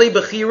be ba'alei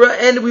bechira,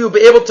 and we will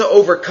be able to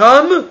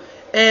overcome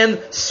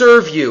and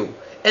serve you.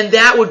 And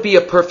that would be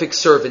a perfect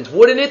servant,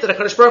 wouldn't it? That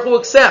HaKadosh Baruch Hu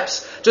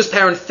accepts. Just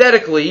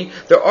parenthetically,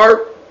 there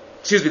are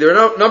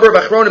a number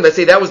of Achronim that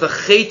say that was the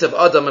chait of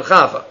Adam and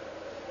Chava.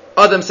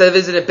 Adam said,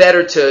 isn't it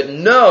better to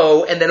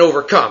know and then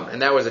overcome?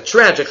 And that was a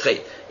tragic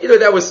chait.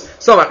 That was,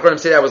 some Achronim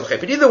say that was a chait.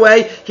 But either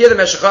way, here the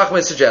Meshech Chochmah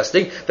is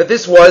suggesting that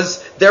this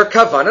was their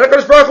kavan. And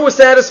HaKadosh Baruch Hu was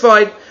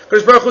satisfied.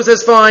 HaKadosh Baruch Hu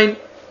says, fine.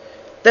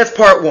 That's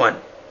part 1.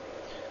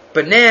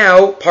 But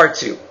now, part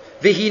 2.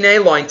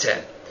 Vihine, line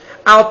 10.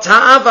 Al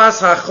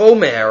ta'avas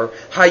hachomer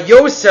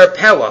hayoser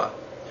pella.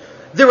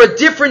 There are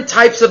different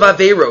types of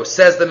averos,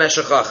 says the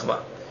Meshech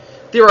Chochmah.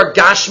 There are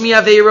gashmi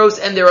averos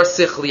and there are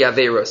sichli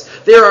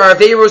averos. There are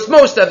averos,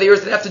 most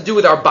averos that have to do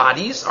with our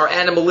bodies, our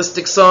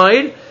animalistic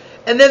side,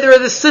 and then there are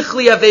the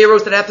sichli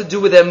averos that have to do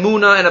with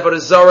emunah and avodah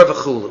zarah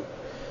v'chulu.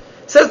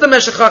 Says the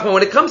Meshech Chochmah,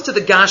 when it comes to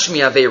the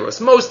gashmi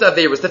averos, most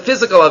averos, the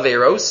physical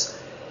averos,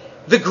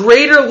 the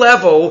greater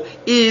level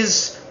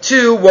is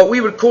to what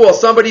we would call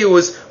somebody who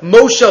is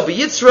Moshel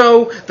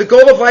B'Yitzro. The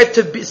goal of life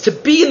is to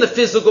be in the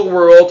physical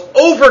world,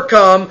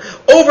 overcome,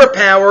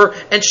 overpower,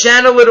 and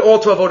channel it all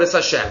to Avodas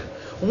Hashem.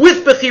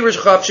 With Bechirish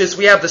Chavshis,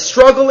 we have the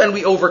struggle and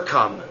we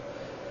overcome.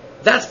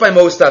 That's by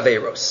most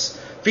Averos.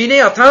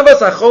 V'nei atavas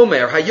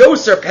hachomer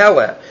hayoser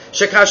pele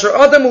shekasher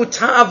adamu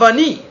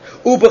ta'avani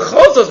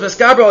ubechozos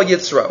meskaber al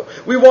yitzro.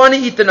 We want to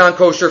eat the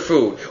non-kosher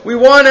food. We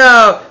want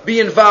to be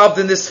involved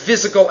in this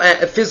physical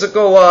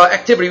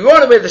activity. We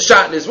want to be the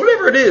shatnez,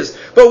 whatever it is.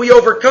 But we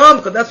overcome,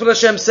 because that's what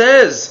Hashem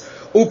says.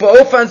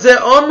 Uba'ofan zeh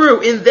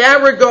amru. In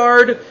that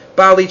regard,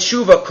 Bali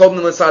Tshuva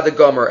Kobnin L'Sad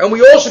Gomer. And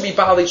we all should be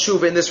Bali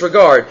Tshuva in this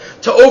regard,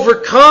 to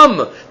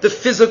overcome the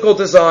physical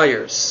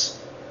desires.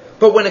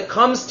 But when it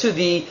comes to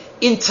the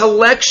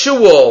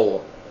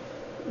intellectual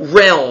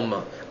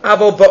realm,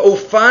 Avo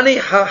Ba'ofani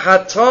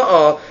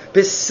Ha'ata'a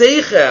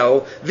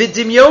B'Seichel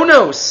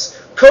V'Dimyonos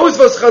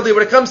Kozvos Chali,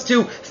 when it comes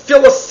to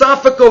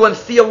philosophical and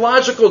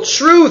theological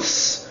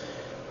truths,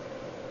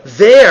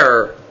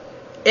 there,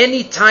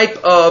 any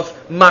type of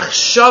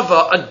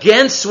machshava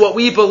against what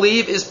we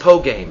believe is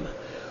pogame.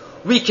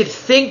 We could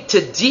think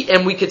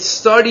and we could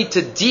study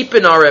to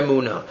deepen our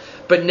emunah,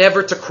 but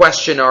never to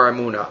question our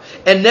emunah,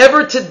 and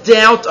never to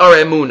doubt our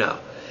emunah.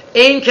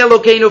 Ein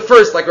kelokenu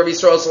first, like Rabbi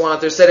Yisrael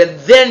Salanter said, and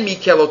then mi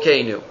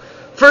kelokenu.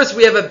 First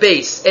we have a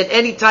base, and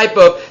any type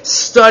of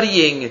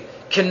studying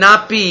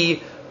cannot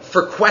be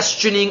for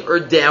questioning or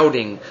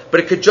doubting,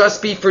 but it could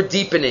just be for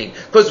deepening.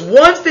 Because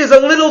once there's a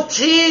little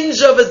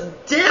tinge of a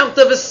doubt,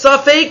 of a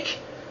suffix,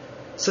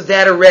 so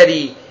that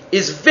already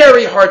is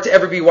very hard to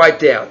ever be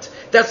wiped out.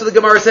 That's what the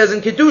Gemara says in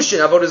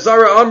Kedushin, Avodah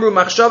Zarah Amru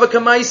Machshava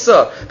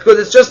Kamaisa, because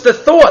it's just the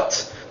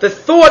thought. The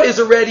thought is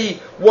already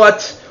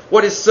what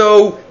is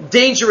so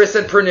dangerous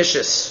and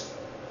pernicious.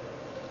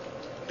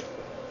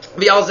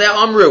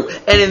 Amru.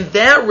 And in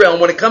that realm,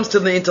 when it comes to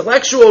the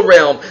intellectual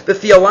realm, the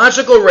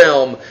theological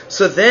realm,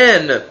 so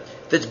then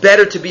it's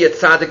better to be a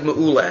tzaddik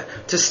me'ula,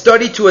 to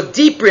study to a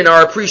deeper in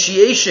our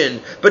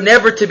appreciation, but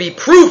never to be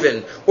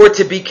proven or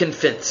to be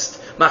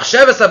convinced.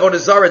 Machshavas Avodah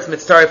Zarah it's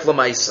mitzaref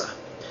l'maisa.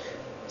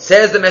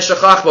 Says the Meshech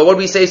Chochmah, what do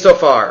we say so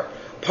far?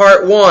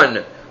 Part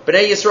 1,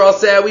 Bnei Yisrael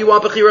said, we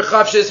want Bechira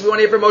Chavshis, we want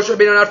to hear from Moshe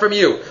Rabbeinu, not from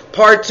you.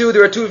 Part 2,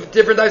 there are 2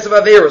 different types of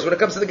Averos. When it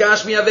comes to the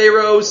Gashmi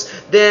Averos,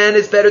 then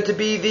it's better to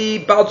be the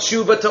Baal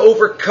Tshuva, to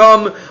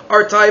overcome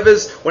our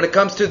taivas. When it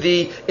comes to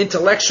the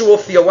intellectual,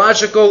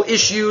 theological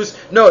issues,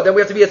 no, then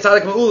we have to be a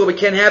Tzaddik Ma'ula, we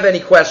can't have any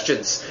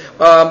questions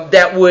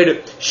that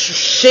would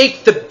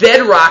shake the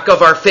bedrock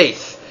of our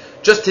faith,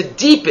 just to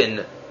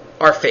deepen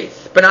our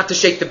faith, but not to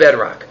shake the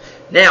bedrock.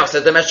 Now,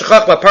 says the Meshech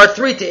Chochmah, part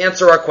 3, to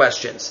answer our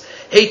questions.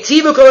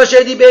 Heitivu kol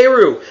asher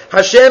diberu.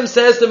 Hashem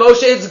says to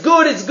Moshe, it's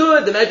good.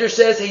 The Medrash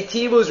says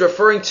Heitivu is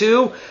referring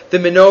to the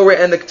menorah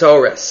and the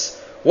Ketores.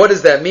 What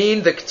does that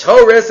mean? The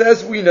Ketores,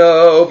 as we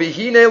know,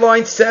 Vihine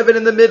line 7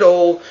 in the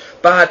middle,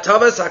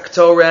 Bahatavas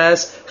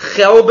HaKetores,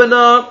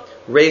 Chelbana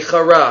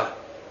Reichara.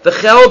 The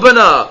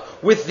Chelbana,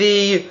 with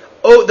the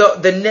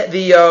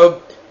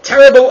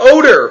terrible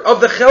odor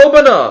of the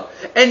chelbana,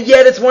 and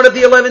yet it's one of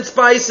the 11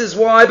 spices.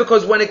 Why?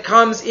 Because when it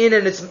comes in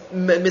and it's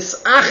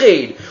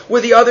misached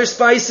with the other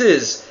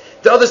spices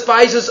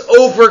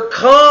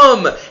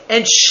overcome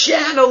and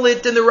channel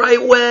it in the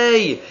right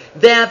way.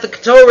 That the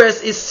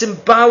ketores is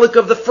symbolic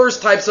of the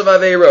first types of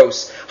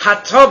averos.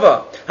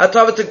 Hatava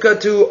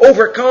to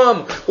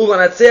overcome.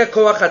 Ulanatzeh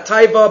koach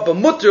hatayva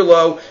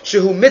b'muterlo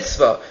shehu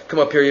mitzvah. Come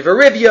up here,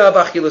 Yivarivya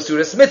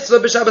b'achilasudas mitzvah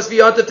b'shabbos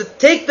v'yantav, to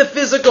take the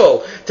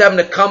physical, to have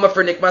nekama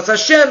for nikmas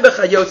Hashem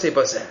b'chayotze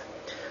baseh.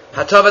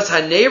 Hatavas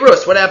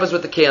haneros. What happens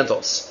with the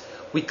candles?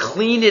 We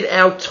clean it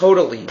out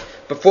totally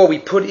before we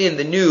put in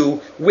the new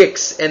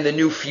wicks and the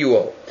new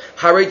fuel.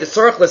 Harei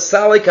tzarich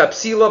l'salei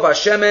kapsila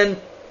v'ashemen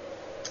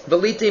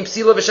V'litim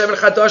psila v'shemen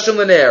chadashim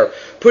l'ner.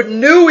 Put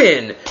new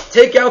in.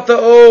 Take out the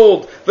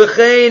old.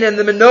 V'chein, and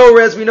the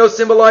menorah, as we know,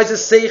 symbolizes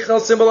seichel,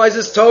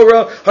 symbolizes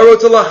Torah. Harot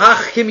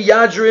lahachkim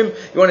yadrim.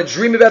 You want to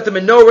dream about the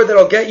menorah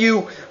that'll get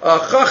you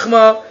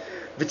chachma.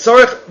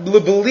 V'tzarech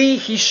l'beli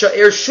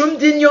hishaer shum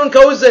dinyon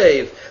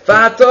kozev.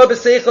 V'hata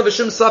b'seichel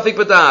v'shum safik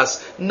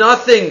b'das.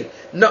 Nothing.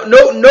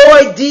 No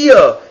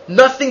idea,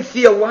 nothing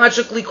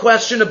theologically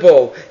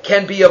questionable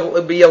can be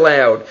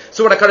allowed.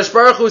 So when HaKadosh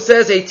Baruch Hu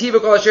says, Eitiv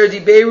v'kol asher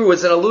diberu,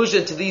 it's an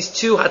allusion to these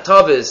two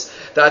hatavas,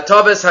 the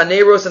hatavas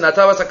haneros and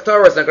hatavas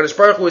haktaros. And HaKadosh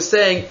Baruch Hu is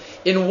saying,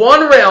 in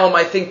one realm,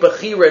 I think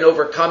bechira and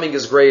overcoming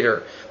is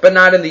greater, but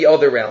not in the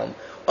other realm.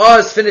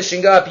 Us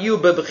finishing up, you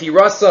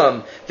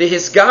b'bechirasam,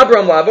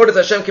 v'hisgabram la'avodat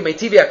Hashem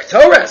k'meitivi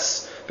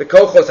haktores,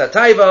 Bekochos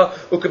hataiva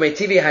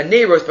u'k'meitivi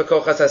haneros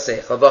bekochos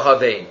haseichel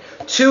v'havein.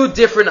 Two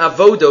different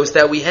avodos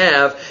that we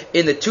have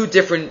in the two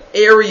different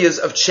areas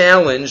of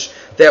challenge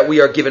that we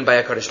are given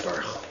by HaKadosh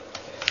Baruch Hu.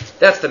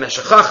 That's the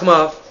Meshech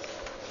Chachma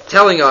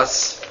telling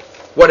us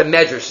what a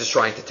medrash is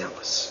trying to tell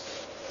us.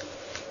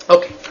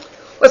 Okay,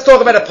 let's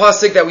talk about a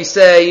pasuk that we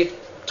say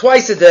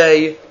twice a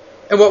day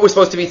and what we're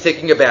supposed to be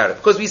thinking about it.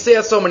 Because we say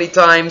it so many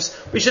times,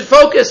 we should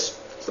focus.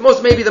 It's the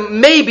most, maybe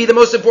the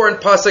most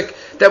important pasuk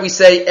that we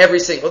say every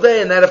single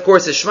day, and that, of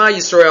course, is Shema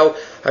Yisrael,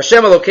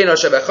 Hashem Elokeinu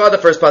Hashem Echad, the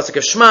first pasuk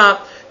of Shema,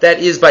 that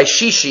is by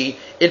Shishi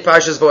in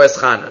Parshas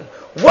Vaeschanan.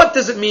 What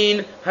does it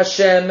mean,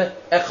 Hashem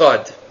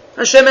Echad?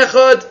 Hashem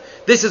Echad,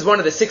 this is one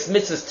of the 6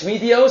 mitzvahs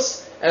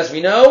tmidios, as we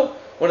know,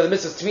 one of the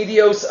mitzvahs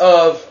tmidios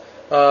of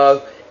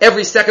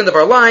every second of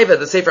our life, as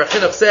the Sefer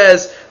Chinuch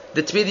says,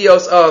 the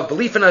tmidios of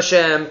belief in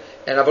Hashem,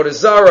 and Avodah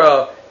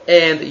Zarah,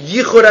 and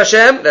Yichud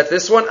Hashem, that's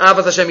this one,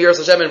 Avas Hashem, Yiras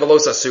Hashem, and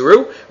Velos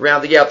Asuru,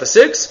 rounding out the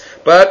 6.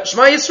 But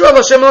Shema Yisrael,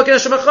 Hashem Elokeinu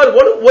Hashem Echad.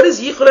 What does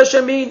Yichud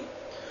Hashem mean?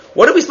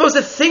 What are we supposed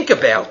to think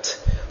about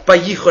by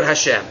Yichud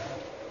Hashem?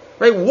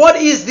 Right? What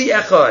is the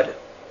Echad?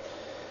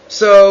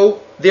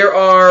 So there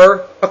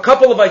are a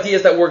couple of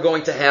ideas that we're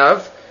going to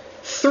have.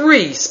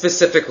 3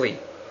 specifically.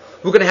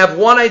 We're going to have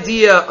one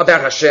idea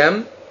about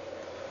Hashem,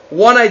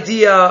 one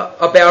idea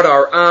about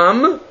our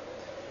Am,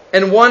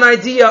 and one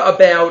idea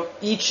about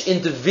each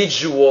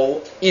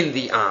individual in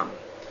the Am.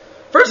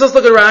 First, let's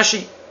look at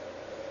Rashi.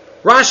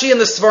 Rashi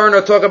and the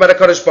Svarno talk about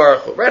HaKadosh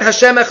Baruch Hu. Right?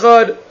 Hashem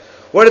Echad.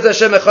 What does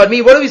Hashem Echad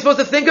mean? What are we supposed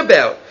to think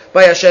about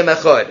by Hashem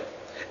Echad?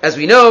 As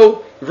we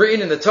know,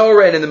 written in the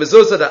Torah and in the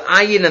Mezuzah, the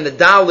Ayin and the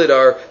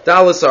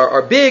Dalit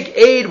are big.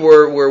 Aid,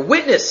 we're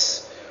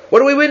witness. What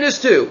do we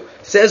witness to?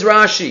 Says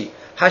Rashi,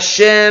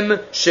 Hashem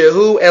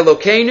Shehu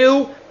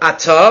Elokeinu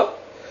Ata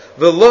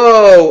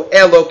V'lo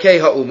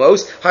Elokei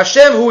Ha'umos.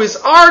 Hashem, who is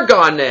our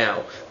God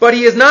now, but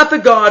He is not the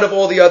God of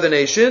all the other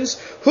nations.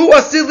 Hu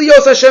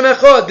Asilios Hashem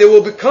Echad. There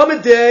will become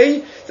a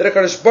day that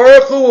HaKadosh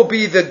Baruch Hu will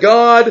be the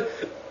God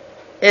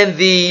and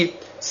the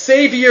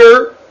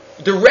Savior,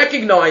 the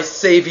recognized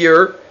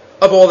Savior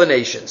of all the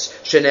nations.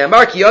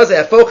 Shene'amar ki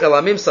yazeh efoch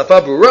elamim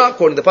safa brura,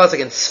 according to the pasuk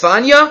in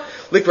Tzfanya,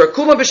 likra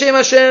kulma b'shem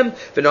Hashem,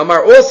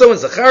 v'nomar also in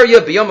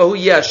Zechariah, b'yom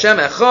hahu yeh Hashem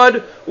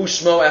echad,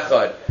 u'shmo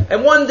echad.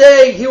 And one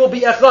day, He will be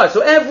echad. So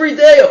every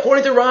day,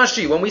 according to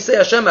Rashi, when we say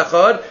Hashem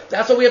echad,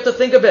 that's what we have to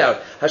think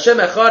about. Hashem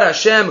echad,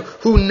 Hashem,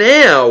 who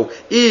now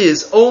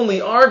is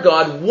only our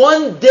God,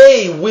 one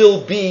day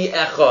will be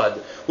echad.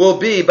 Will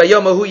be,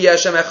 b'yom hahu yeh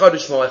Hashem echad,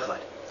 u'shmo echad.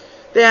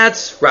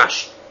 That's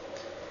Rashi.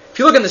 If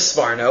you look in the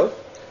Svarno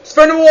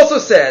also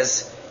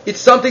says it's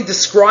something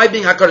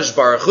describing HaKadosh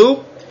Baruch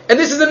Hu, and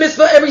this is a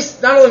mitzvah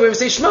not only when we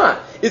say Shema,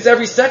 it's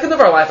every second of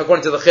our life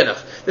according to the Chinuch.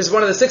 This is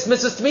one of the 6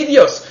 mitzvahs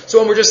tmidios. So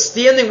when we're just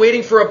standing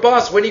waiting for a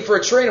bus, waiting for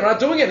a train, we're not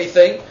doing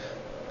anything,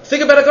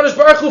 think about HaKadosh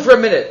Baruch Hu for a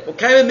minute. What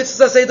kind of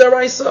mitzvahs say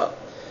daraisa?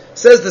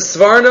 Says the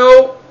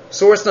Svarno,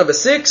 source number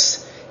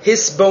 6,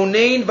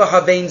 Hisbonein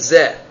v'havein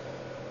zeh.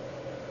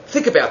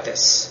 Think about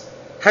this.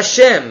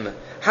 Hashem,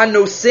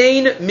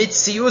 Hanosein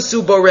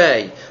mitziusu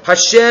borei.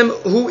 Hashem,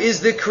 who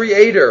is the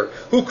creator,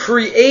 who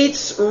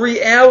creates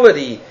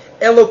reality.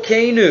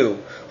 Elokeinu,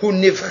 who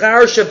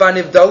nivchar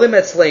shebanivdalim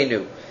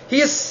etzleinu. He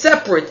is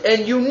separate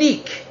and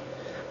unique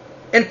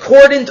and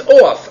cordoned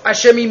off.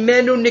 Hashem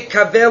imenu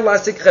nikavel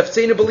lasik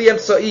chefseinu b'li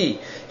emsai.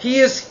 He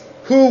is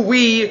who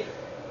we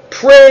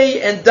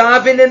pray and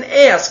daven and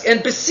ask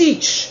and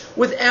beseech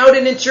without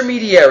an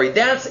intermediary.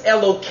 That's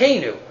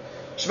Elokeinu.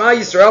 Shema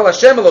Yisrael,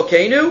 Hashem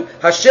Elokeinu,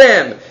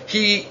 Hashem,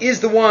 He is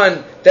the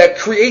one that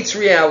creates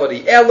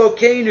reality.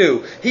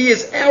 Elokeinu, He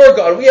is our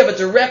God. We have a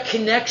direct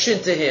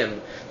connection to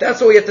Him. That's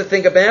what we have to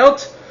think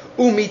about.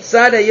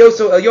 Umitzad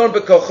hayoso elyon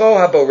bekocho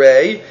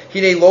haborei,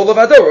 hine lo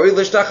levado roi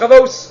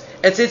lishtachavos.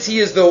 And since He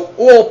is the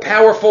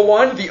all-powerful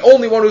one, the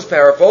only one who's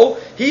powerful,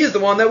 He is the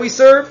one that we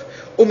serve.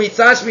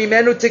 Umitzad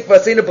shmimenu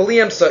tikvaseinu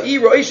b'liam sa'i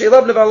roi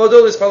she'elav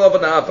nevalado lispalav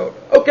na'avod.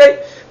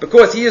 Okay,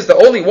 because He is the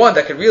only one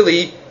that can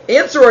really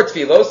answer our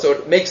tefillos, so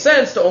it makes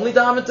sense to only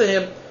daven to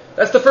Him.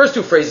 That's the first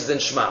 2 phrases in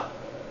Shema.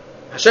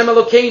 Hashem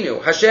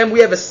Elokeinu. Hashem,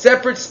 we have a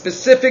separate,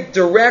 specific,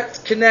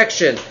 direct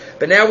connection.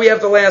 But now we have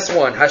the last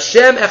one.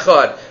 Hashem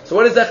Echad. So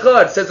what is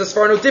Echad? Says the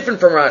Sforno different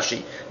from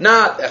Rashi.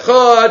 Not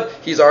Echad,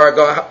 he's our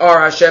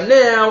Hashem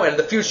now, and in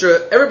the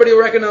future everybody will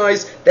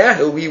recognize that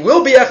he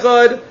will be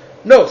Echad.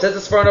 No, says the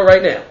Sforno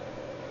right now.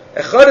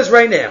 Echad is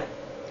right now.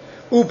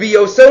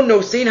 Ubiyoso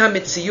nosein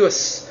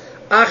hamitzius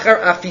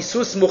achar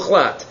afisus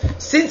muchlat.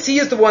 Since he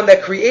is the one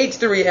that creates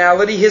the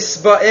reality,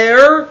 his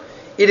ba'er,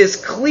 it is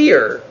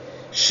clear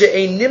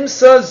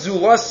she'enimsa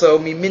zulaso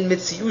mimin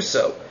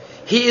mitziuso.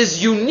 He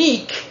is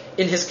unique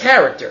in his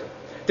character.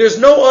 There's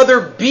no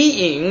other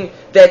being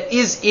that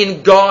is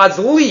in God's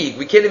league.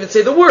 We can't even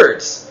say the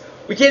words.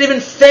 We can't even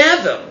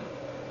fathom.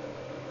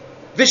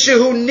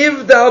 Vishehu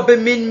nivdal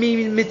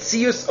b'min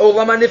mitzius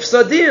olam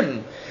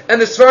hanifsadim.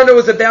 And the Sforno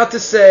is about to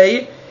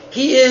say,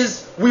 he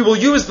is, we will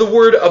use the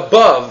word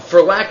above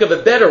for lack of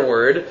a better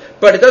word,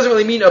 but it doesn't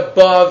really mean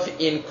above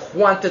in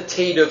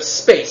quantitative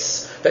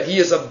space, that he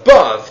is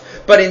above,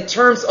 but in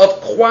terms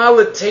of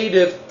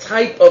qualitative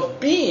type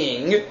of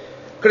being,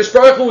 Kadosh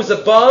Baruch Hu is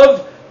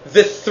above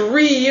the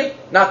three,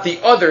 not the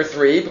other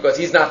three, because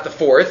he's not the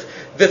fourth,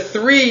 the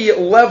three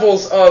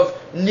levels of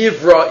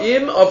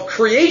nivraim, of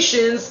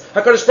creations.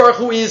 HaKadosh Baruch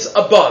Hu is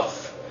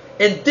above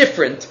and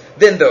different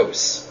than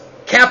those.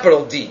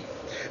 Capital D.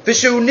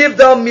 V'shu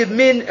nivdal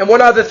min, and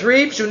what are the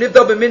three? V'shu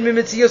nivdal b'min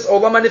mitzias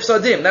olam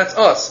hanifsadim. That's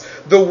us.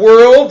 The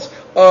world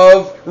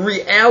of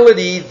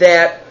reality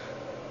that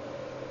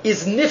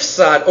is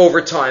nifsad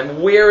over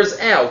time, wears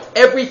out.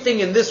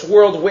 Everything in this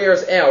world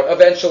wears out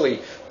eventually.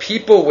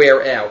 People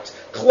wear out.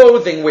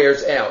 Clothing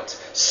wears out.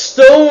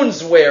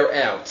 Stones wear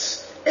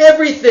out.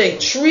 Everything,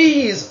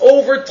 trees,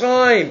 over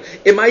time.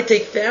 It might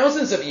take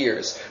thousands of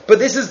years, but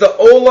this is the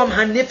olam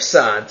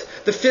hanifsad,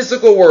 the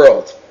physical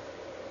world.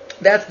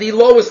 That's the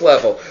lowest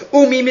level.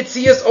 Umi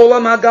mitzias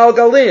olam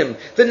hagalgalim,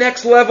 the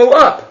next level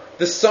up.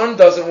 The sun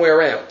doesn't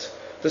wear out.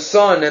 The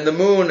sun and the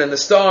moon and the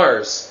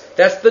stars.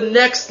 That's the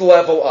next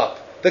level up.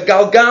 The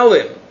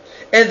galgalim.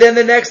 And then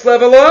the next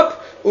level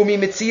up, umi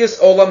mitzias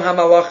olam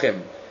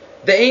hamalachim,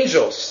 the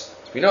angels.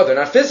 We know they're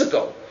not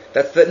physical.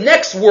 That's the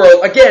next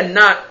world, again,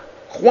 not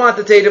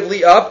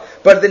quantitatively up,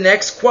 but the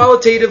next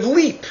qualitative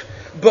leap.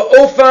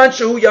 Ba'ofan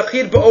shehu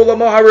yachid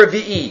ba'olamo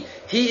haravi'i.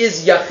 He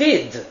is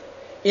yachid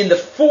in the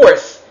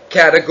fourth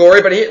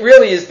category, but it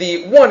really is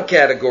the one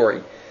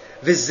category.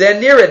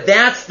 V'zenira,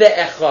 that's the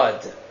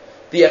echad.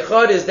 The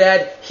echad is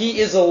that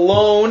he is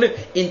alone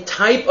in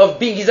type of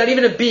being. He's not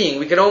even a being.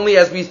 We can only,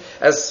 as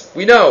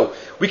we know,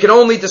 we can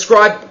only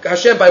describe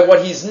Hashem by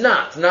what he's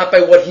not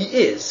by what he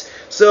is.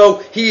 So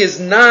he is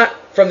not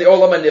from the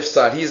olam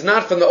hanifsad. He's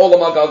not from the olam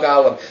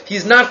hagalgalim.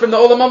 He's not from the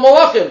olam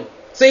hamalachim.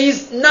 So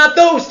he's not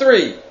those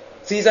three.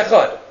 So he's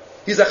echad.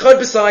 He's echad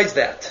besides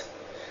that.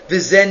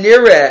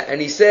 V'zenira,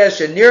 and he says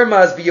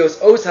shenirmaz bios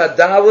os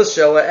hadalas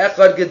shela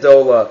echad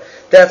gedola.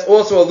 That's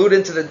also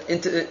alluded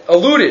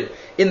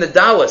in the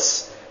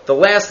dalas, the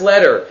last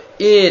letter,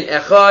 in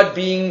echad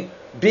being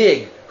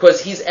big,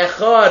 because he's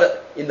echad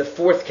in the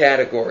fourth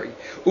category.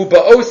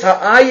 Ubaos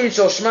ha'ayin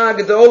shel shma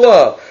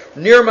gedola.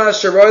 Nirmaz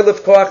sharoy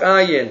lefkoach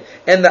ayin,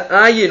 and the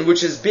ayin,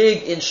 which is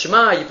big in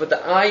Shema, you put the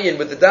ayin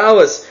with the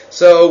dalas.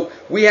 So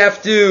we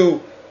have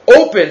to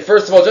open,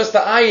 first of all, just the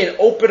ayin,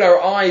 open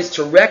our eyes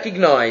to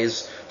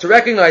recognize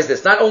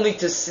this, not only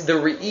to see the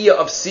re'iyah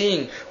of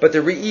seeing, but the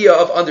re'iyah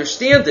of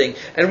understanding,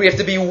 and we have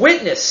to be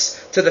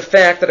witness to the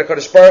fact that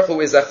HaKadosh Baruch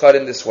Hu is echad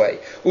in this way.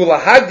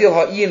 Ulahagdil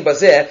ha'in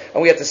bazeh,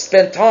 and we have to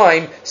spend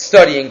time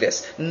studying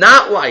this.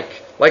 Not like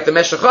the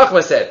Meshech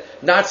Chochmah said,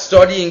 not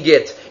studying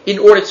it in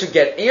order to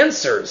get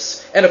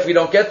answers, and if we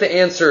don't get the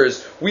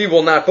answers, we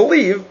will not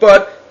believe,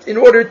 but in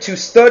order to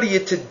study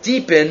it, to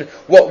deepen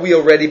what we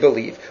already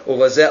believe.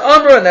 Ulazeh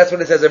Amra, and that's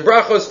what it says in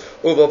Brachos,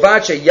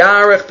 Ulovache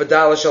Yarech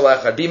B'Dalas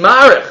Shalachad. Be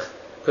Marech,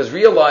 because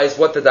realize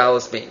what the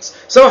Dalas means.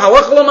 So,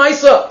 Halacha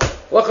L'Maisa.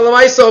 Halacha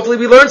L'Maisa, hopefully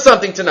we learned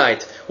something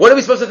tonight. What are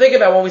we supposed to think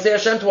about when we say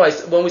Hashem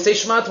twice, when we say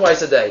Shema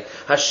twice a day?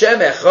 Hashem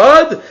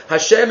Echad,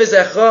 Hashem is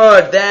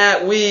Echad,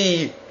 that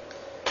we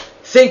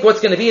think what's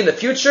going to be in the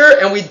future,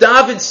 and we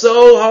daven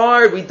so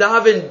hard, we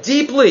daven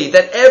deeply,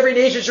 that every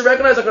nation should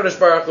recognize HaKadosh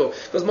Baruch Hu.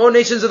 Because most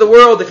nations of the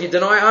world, if you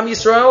deny Am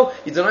Yisrael,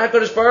 you deny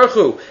HaKadosh Baruch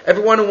Hu.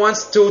 Everyone who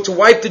wants to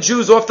wipe the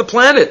Jews off the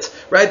planet,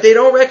 right? They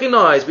don't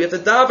recognize. We have to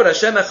daven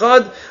Hashem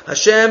Echad.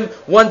 Hashem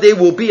one day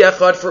will be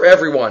Echad for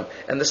everyone.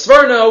 And the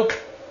Sforno,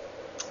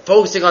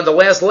 focusing on the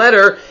last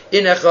letter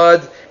in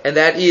Echad, and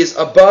that is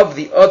above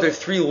the other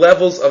three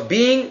levels of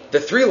being.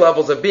 The three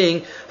levels of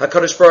being,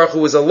 HaKadosh Baruch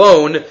Hu is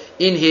alone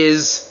in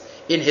his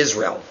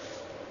realm.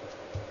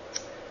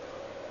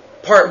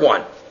 Part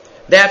 1.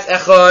 That's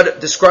Echad,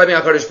 describing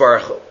HaKadosh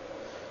Baruch Hu.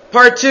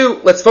 Part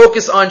 2, let's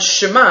focus on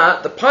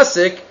Shema, the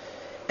Pasuk,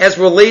 as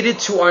related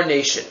to our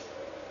nation.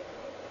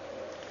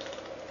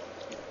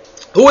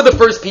 Who were the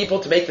first people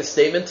to make this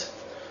statement?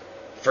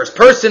 First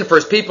person,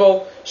 first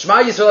people.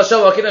 Shema Yisrael Hashem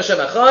Elokeinu Hashem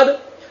Echad.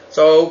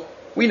 So,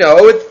 we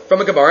know it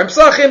from a Gemara in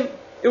Pesachim.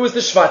 It was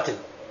the Shvatim.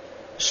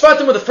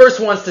 Shvatim were the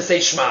first ones to say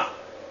Shema.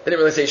 They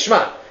didn't really say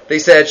Shema. They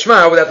said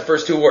Shema without the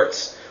first two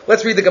words.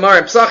 Let's read the Gemara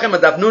in Pesachim,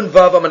 Adav Nun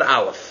Vav Amud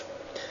Aleph.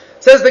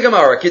 Says the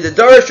Gemara,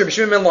 Kididarish Reb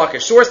Shimon ben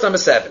Lakish, source number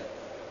 7.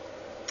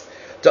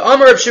 To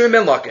Amar Reb Shimon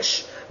ben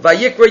Lakish,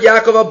 Vayikra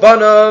Yaakov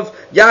abanav.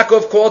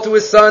 Yaakov called to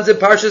his sons in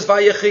Parshas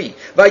Vayechi.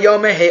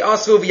 Vayomeh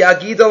he'asu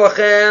v'yagida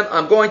lachem.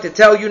 I'm going to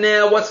tell you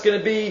now what's going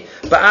to be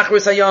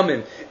ba'achris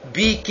hayamim.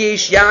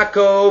 Bikish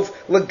Yaakov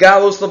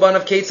legalos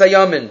labanav kates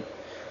hayamin.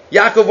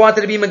 Yaakov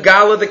wanted to be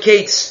megala the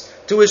kates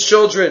to his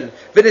children.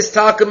 V'nis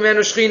talkum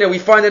menu shchina. We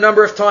find a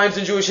number of times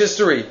in Jewish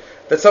history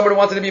that someone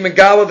wanted to be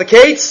megala the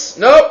kates.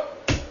 No,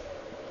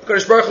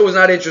 Kadosh Baruch Hu was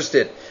not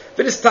interested.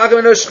 V'nis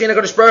talkum menu shchina.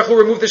 Kadosh Baruch Hu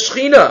removed the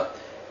shchina.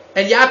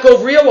 And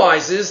Yaakov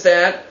realizes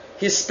that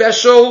his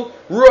special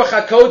Ruach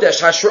HaKodesh,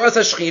 Hashras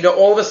HaShechina,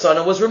 all of a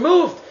sudden was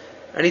removed.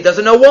 And he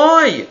doesn't know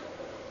why.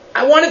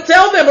 I want to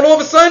tell them, but all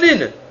of a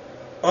sudden,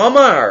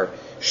 Amar,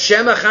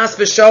 Shema Chas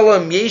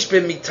V'Shalom Yesh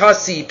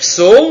B'Mitasi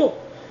Psul.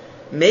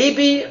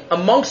 Maybe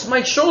amongst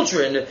my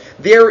children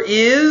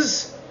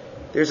there's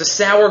a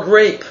sour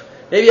grape.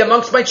 Maybe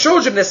amongst my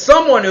children there's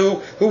someone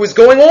who is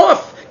going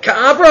off.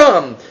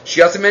 Ka'Avraham,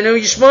 Shiyatzimenu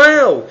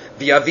Yishmael,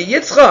 V'Avi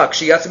Yitzchak,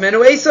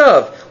 Shiyatzimenu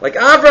Esav, like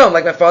Avraham,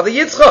 like my father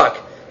Yitzchak.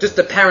 Just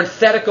the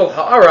parenthetical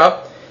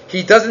ha'ara.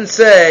 He doesn't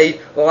say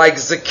like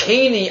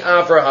Zakeni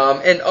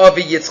Avraham and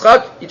Avi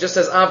Yitzchak. He just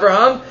says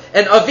Avraham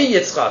and Avi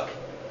Yitzchak,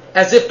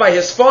 as if by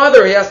his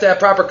father he has to have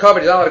proper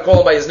covenant. He's not allowed to call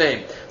him by his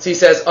name. So he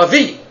says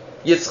Avi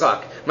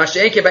Yitzchak.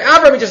 Masha'enke by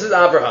Avraham, he just says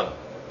Avraham.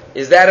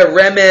 Is that a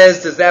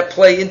remez? Does that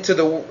play into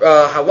the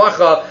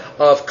halacha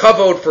of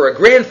kavod for a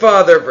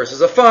grandfather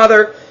versus a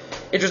father?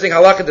 Interesting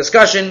halakha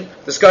discussion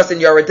discussed in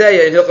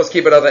Yaredeya in Hilchos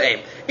Kibbutz Avim.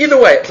 Either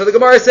way, so the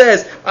Gemara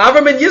says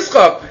Avram and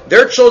Yitzchak,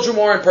 their children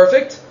weren't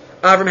perfect.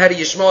 Avram had a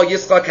Yishmael,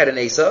 Yitzchak had an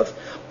Esav.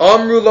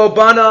 Amru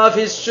Lobana of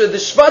the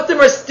Shvatim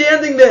are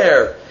standing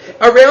there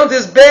around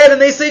his bed,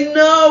 and they say,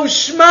 "No,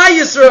 Shema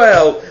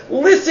Yisrael,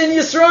 listen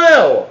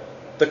Yisrael."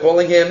 They're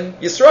calling him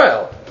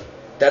Yisrael.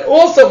 That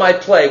also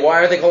might play. Why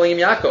are they calling him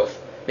Yaakov?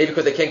 Maybe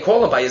because they can't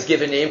call him by his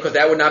given name, because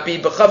that would not be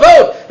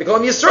b'chavod. They call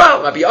him Yisrael.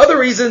 It might be other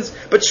reasons.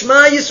 But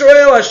Shema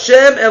Yisrael,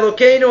 Hashem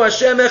Elokeinu,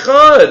 Hashem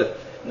Echad.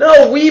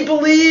 No, we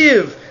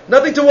believe.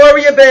 Nothing to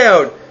worry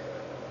about.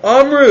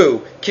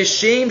 Amru,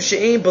 Kishem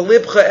she'ein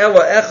belibcha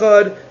ela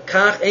echad,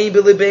 kach ein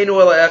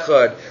belibenu ela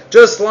echad.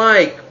 Just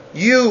like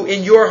you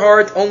in your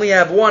heart only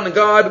have one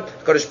God,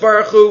 Kadosh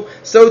Baruch Hu,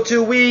 so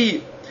too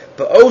we.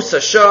 Ba'os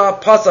Hasha,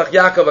 Pasach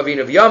Yaakov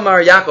Avinu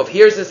V'Yamar. Yaakov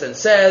hears this and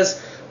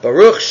says,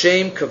 Baruch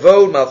Shem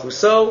Kavod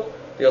Malchuso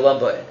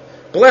V'Olam Ba'ed.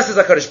 Blesses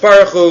HaKadosh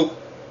Baruch Hu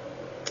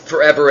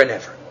forever and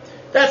ever.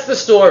 That's the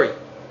story.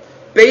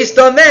 Based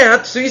on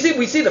that, so you see,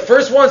 we see the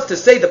first ones to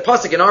say the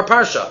pasuk in our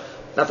parsha,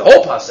 not the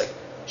whole pasuk.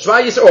 Shema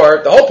Yisrael,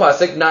 or the whole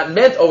pasuk, not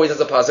meant always as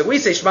a pasuk. We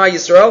say Shema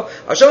Yisrael,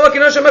 Hashem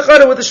Elokeinu Hashem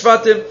Echad with the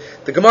Shvatim.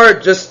 The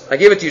Gemara I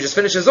gave it to you, just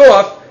finishes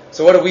off.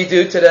 So what do we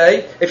do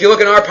today? If you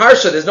look in our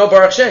parsha, there's no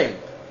Baruch Shem.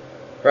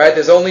 Right?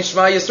 There's only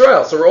Shema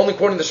Yisrael. So we're only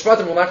quoting the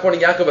Shvatim, we're not quoting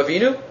Yaakov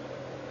Avinu.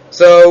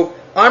 So,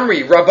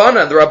 Amri,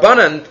 Rabbanan, the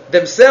Rabbanan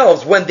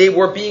themselves, when they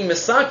were being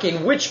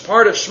misakin, which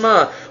part of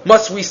Shema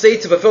must we say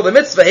to fulfill the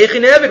mitzvah?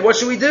 Heichin Evid, what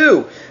should we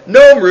do?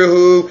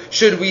 Nomruhu,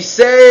 should we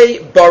say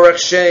Baruch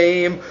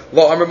Shem,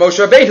 Lo Amr Moshe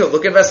Rabbeinu?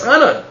 Look at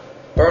Vaeschanan.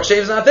 Baruch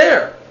Shem's not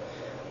there.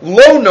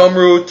 Lo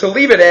Nomru, to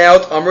leave it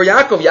out, Amr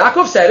Yaakov.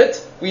 Yaakov said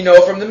it. We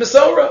know from the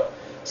Mesorah.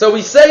 So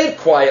we say it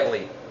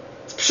quietly.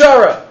 It's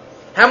Pshara.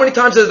 How many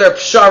times is there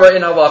Pshara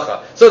in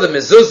halacha? So the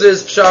mezuzah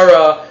is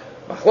Pshara,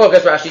 Machlokas,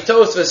 Rashi,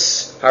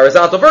 Tosfos,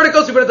 horizontal,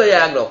 vertical, super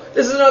diagonal.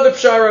 This is another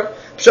Pshara.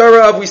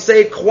 Pshara of we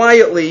say it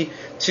quietly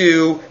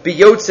to be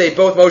Yotzei,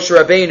 both Moshe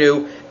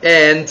Rabbeinu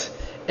and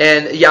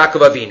Yaakov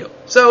Avinu.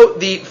 So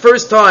the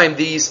first time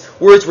these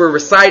words were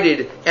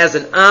recited as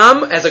an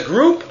as a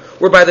group,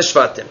 were by the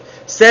Shvatim.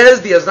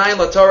 Says the Aznayin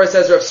LaTorah,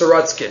 says Rav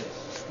Sorotzkin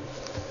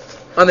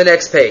on the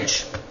next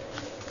page.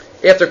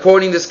 After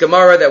quoting this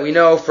Gemara that we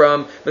know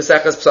from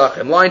Maseches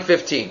Pesachim, line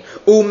 15.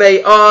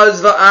 Ume'az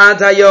va'ad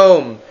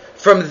hayom.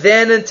 From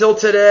then until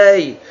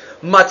today,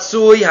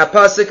 Matsui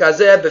hapasik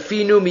hazeh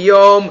befinu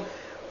miyom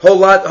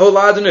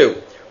holadnu.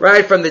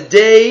 Right? From the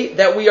day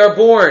that we are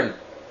born,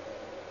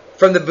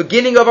 from the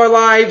beginning of our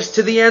lives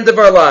to the end of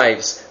our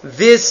lives.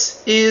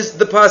 This is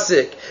the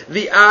pasuk.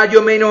 The ad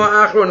yomeinu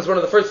ha'achron is one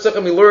of the first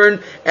psukim we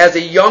learn as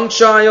a young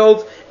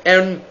child,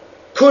 and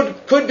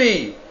could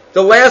be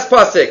the last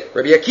pasuk,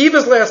 Rabbi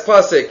Akiva's last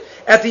pasuk,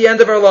 at the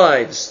end of our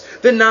lives.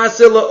 The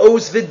Naseh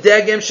la'os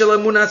v'degem shel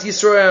emunas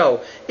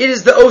Yisrael. It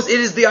is the os, it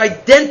is the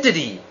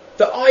identity,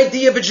 the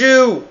ID of a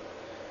Jew.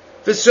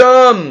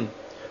 V'sham,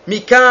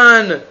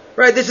 mikan,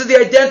 right? This is the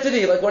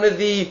identity, like one of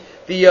the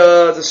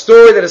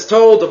story that is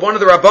told of one of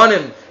the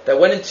Rabbanim that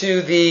went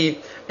into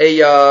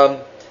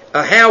a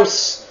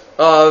house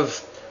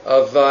of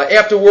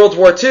after World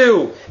War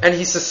II, and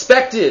he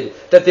suspected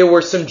that there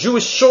were some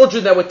Jewish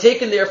children that were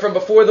taken there from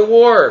before the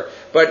war.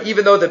 But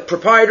even though the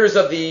proprietors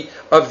of the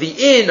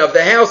inn, of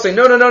the house, say,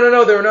 no,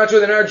 they're not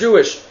Jewish, they're not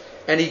Jewish.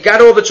 And he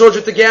got all the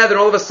children together, and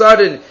all of a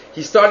sudden,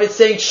 he started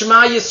saying,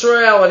 Shema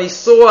Yisrael, and he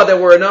saw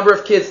there were a number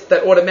of kids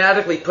that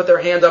automatically put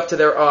their hand up to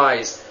their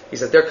eyes. He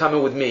said, they're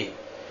coming with me.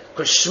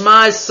 Because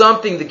Shema is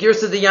something, the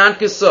Girsa de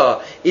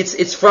Yankasa,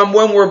 it's from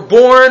when we're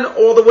born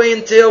all the way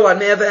until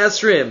Anev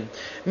Esrim.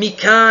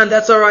 Mikan,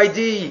 that's our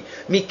ID.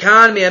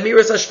 Mikan,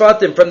 Me'amiras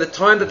HaShvatim, from the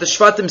time that the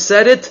Shvatim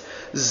said it,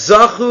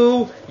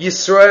 Zachu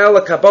Yisrael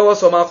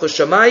HaKabbalas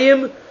Omalchus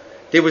Shamayim,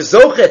 they were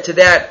zochet to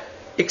that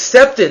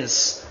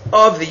acceptance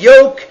of the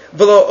yoke.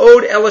 V'lo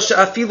od ela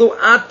she'afilu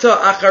ata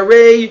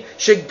acharei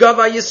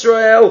shegava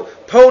Yisrael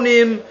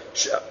ponim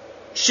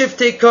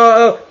shiftei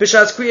ka'ah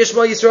b'shas kriya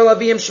Shema Yisrael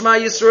avim Shema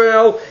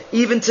Yisrael.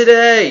 Even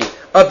today,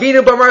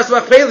 Avinu b'maras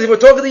machpelis, we're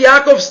talking to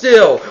Yaakov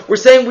still. We're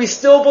saying we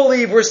still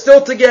believe, we're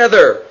still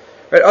together.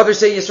 Right? Others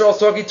say Yisrael's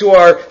talking to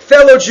our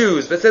fellow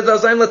Jews. But it says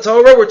Azayim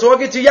LaTorah, we're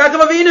talking to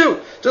Yaakov Avinu.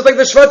 Just like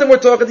the Shvatim, we're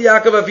talking to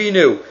Yaakov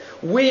Avinu.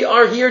 We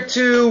are here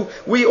too.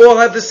 We all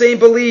have the same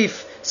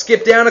belief.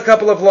 Skip down a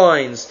couple of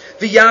lines.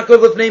 The Yaakov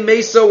Lefnei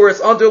Meso, where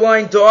it's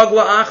underlying Dog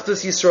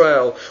La'achtus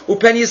Yisrael.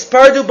 Upen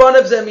Yispardu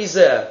Banav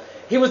Zemizeh.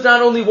 He was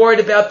not only worried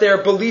about their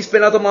beliefs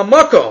Ben Adam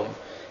LaMakom,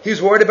 he was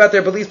worried about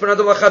their beliefs Ben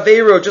Adam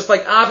LaChaveiro, just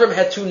like Avram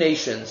had 2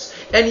 nations.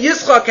 And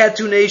Yitzchak had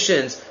 2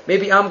 nations.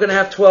 Maybe I'm going to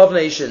have 12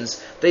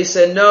 nations. They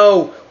said,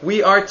 no,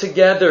 we are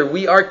together.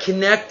 We are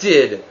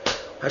connected.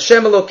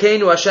 Hashem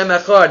Elokeinu, Hashem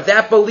Echad.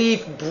 That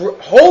belief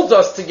holds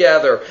us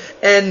together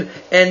and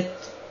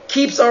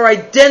keeps our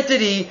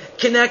identity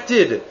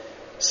connected.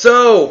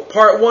 So,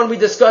 part 1 we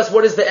discussed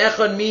what does the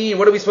Echad mean?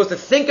 What are we supposed to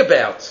think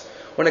about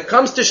when it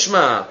comes to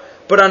Shema?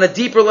 But on a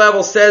deeper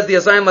level, says the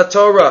Azayim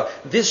LaTorah,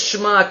 this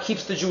Shema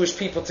keeps the Jewish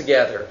people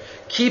together.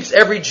 Keeps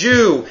every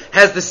Jew,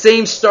 has the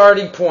same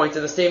starting point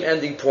and the same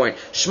ending point.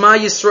 Shema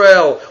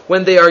Yisrael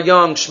when they are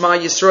young, Shema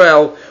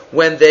Yisrael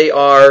when they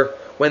are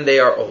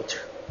older.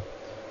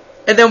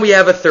 And then we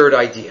have a third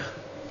idea.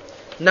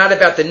 Not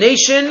about the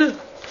nation,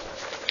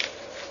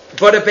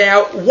 but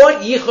about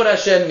what Yichud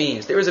Hashem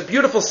means. There is a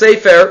beautiful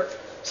sefer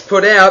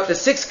put out, the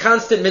 6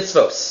 constant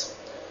mitzvos.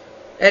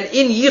 And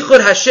in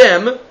Yichud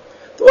Hashem,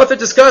 the author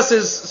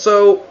discusses,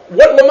 so,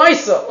 what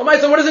Lamaisa?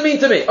 Lamaisa, what does it mean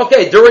to me?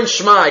 Okay, during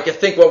Shema, I can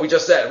think what we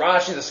just said,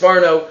 Rashi, the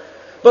Sforno.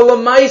 But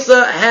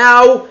Lamaisa,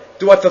 how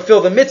do I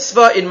fulfill the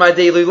mitzvah in my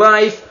daily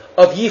life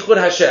of Yichud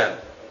Hashem?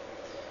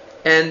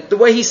 And the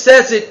way he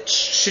says it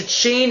should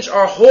change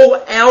our whole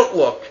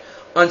outlook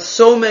on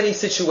so many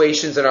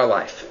situations in our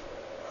life.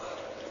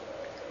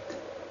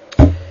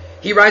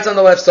 He writes on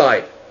the left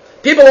side,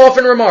 people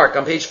often remark,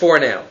 on page 4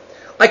 now,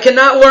 I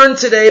cannot learn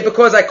today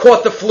because I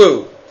caught the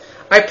flu.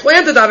 I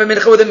planned to daven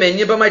mincha with a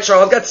minyan, but my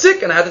child got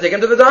sick and I had to take him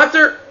to the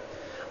doctor.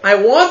 I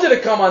wanted to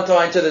come on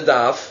time to the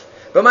daf,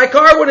 but my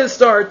car wouldn't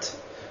start.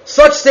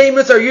 Such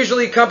statements are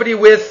usually accompanied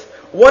with,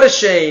 what a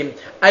shame.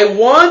 I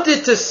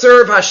wanted to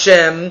serve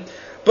Hashem,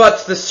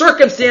 but the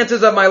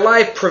circumstances of my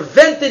life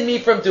prevented me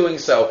from doing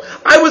so.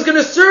 I was going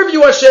to serve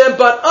you, Hashem,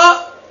 but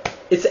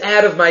it's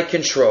out of my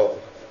control.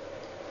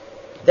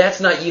 That's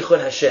not Yichud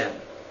Hashem.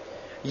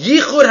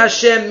 Yichud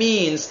Hashem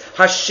means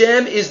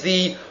Hashem is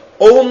the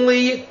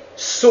only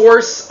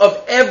source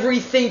of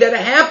everything that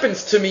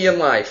happens to me in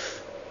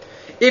life.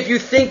 If you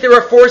think there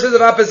are forces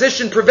of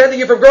opposition preventing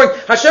you from growing,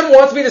 Hashem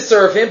wants me to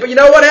serve Him, but you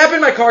know what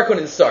happened? My car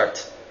couldn't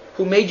start.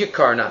 Who made your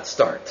car not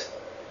start?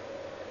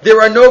 There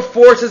are no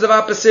forces of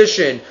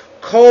opposition.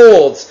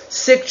 Colds,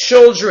 sick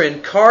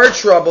children, car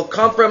trouble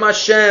come from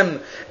Hashem,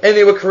 and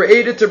they were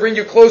created to bring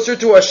you closer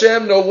to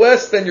Hashem no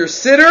less than your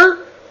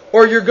Siddur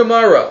or your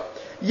Gemara.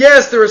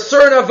 Yes, there are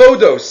certain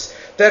avodos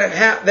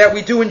that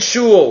we do in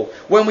shul,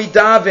 when we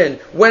daven,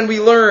 when we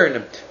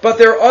learn. But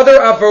there are other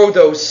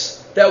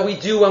avodos that we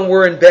do when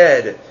we're in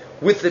bed,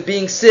 with the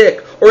being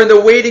sick, or in the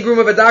waiting room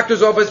of a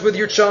doctor's office with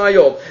your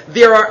child.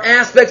 There are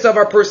aspects of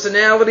our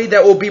personality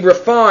that will be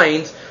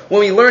refined when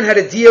we learn how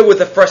to deal with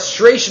the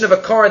frustration of a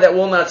car that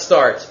will not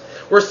start.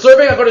 We're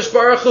serving HaKadosh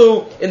Baruch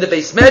Hu in the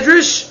Beis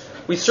Medrash.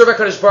 We serve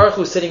HaKadosh Baruch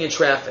Hu sitting in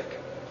traffic.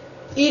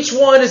 Each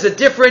one is a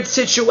different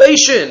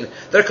situation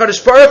that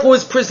HaKadosh Baruch Hu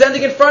is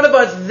presenting in front of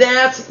us.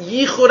 That's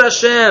Yichud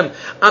Hashem.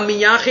 I'm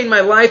miyachin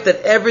my life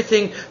that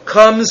everything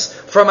comes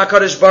from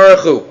HaKadosh Baruch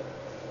Hu.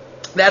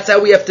 That's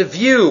how we have to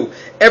view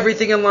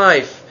everything in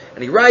life.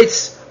 And he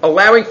writes,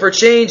 allowing for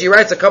change, he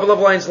writes a couple of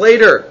lines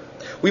later,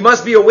 we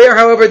must be aware,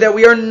 however, that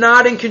we are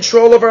not in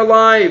control of our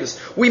lives.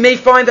 We may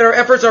find that our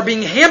efforts are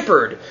being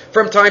hampered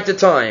from time to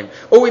time,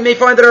 or we may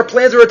find that our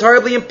plans are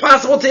entirely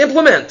impossible to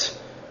implement.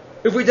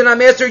 If we do not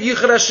master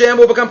Yichud Hashem,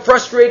 we'll become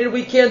frustrated.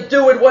 We can't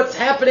do it. What's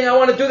happening? I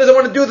want to do this. I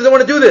want to do this. I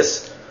want to do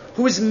this.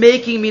 Who is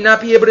making me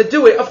not be able to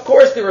do it? Of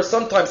course, there are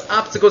sometimes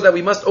obstacles that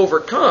we must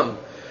overcome.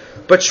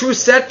 But true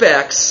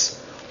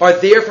setbacks are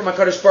there from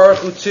HaKadosh Baruch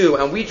Hu too.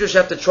 And we just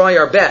have to try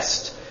our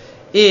best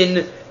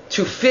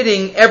to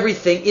fitting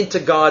everything into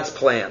God's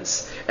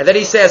plans. And then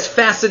he says,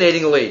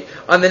 fascinatingly,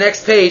 on the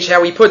next page,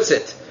 how he puts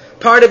it.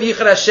 Part of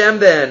Yichud Hashem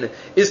then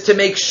is to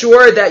make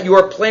sure that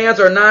your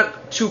plans are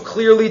not too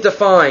clearly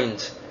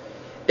defined.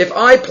 If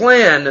I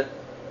plan,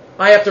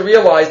 I have to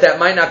realize that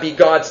might not be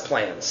God's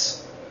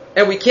plans.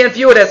 And we can't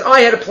view it as,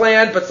 I had a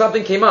plan, but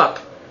something came up.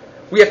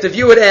 We have to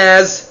view it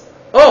as,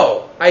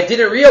 I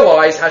didn't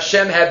realize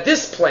Hashem had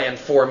this plan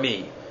for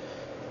me.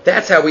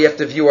 That's how we have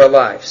to view our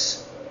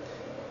lives.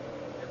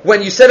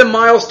 when you set a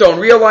milestone,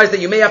 realize that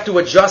you may have to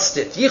adjust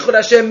it. Yichud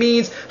Hashem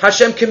means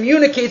Hashem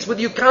communicates with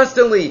you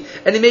constantly,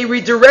 and He may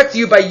redirect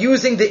you by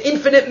using the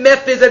infinite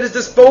methods at His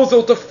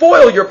disposal to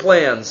foil your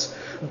plans.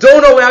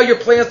 Don't allow your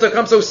plans to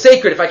become so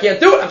sacred. If I can't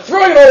do it, I'm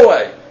throwing it all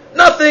away.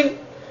 Nothing.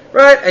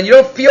 Right? And you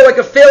don't feel like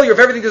a failure if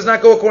everything does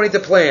not go according to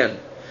plan.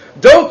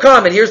 Don't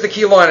come, and here's the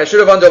key line, I should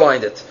have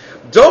underlined it.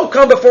 Don't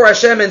come before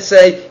Hashem and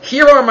say,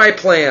 here are my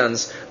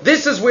plans,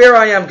 this is where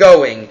I am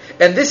going,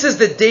 and this is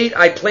the date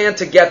I plan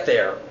to get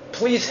there.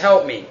 Please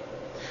help me.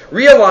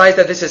 Realize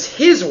that this is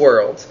His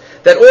world,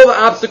 that all the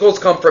obstacles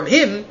come from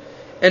Him,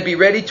 and be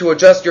ready to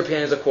adjust your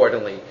plans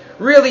accordingly.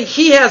 Really,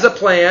 He has a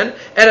plan,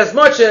 and as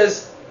much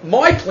as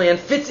my plan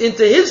fits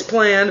into His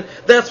plan,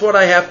 that's what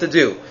I have to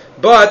do.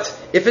 But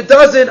if it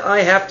doesn't,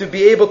 I have to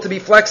be able to be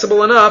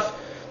flexible enough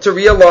to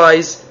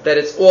realize that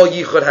it's all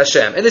Yichud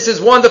Hashem. And this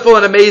is wonderful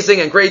and amazing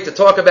and great to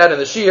talk about in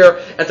the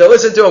Shir and to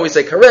listen to, and we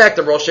say correct,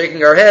 and we're all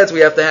shaking our heads. We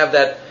have to have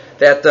that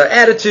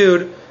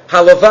attitude.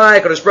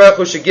 Halavai, Kadosh Baruch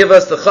Hu should give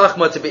us the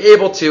chachma to be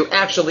able to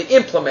actually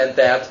implement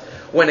that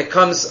when it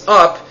comes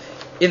up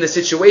in the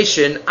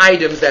situation,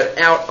 items that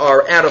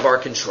are out of our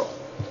control.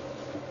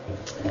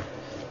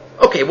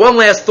 Okay, one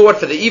last thought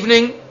for the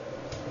evening.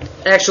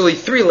 Actually,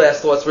 three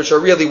last thoughts, which are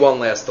really one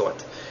last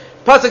thought.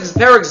 Pasuk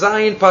Perek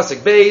Zayin,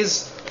 Pasuk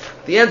Beis,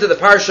 the end of the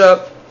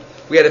parsha.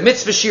 We had a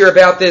mitzvah shir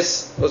about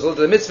this. Let's look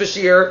at the mitzvah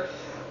shir.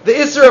 The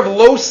Isser of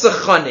Lo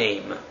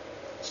Sechanim.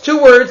 It's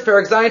two words,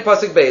 Perek Zayin,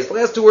 Pasuk Beis. The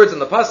last two words in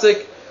the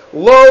pasuk,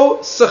 Lo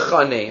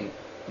Sechanim.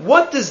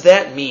 What does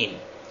that mean?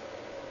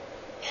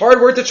 Hard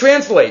word to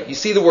translate. You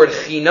see the word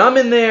chinam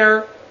in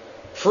there,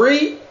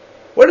 free.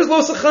 What does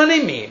Lo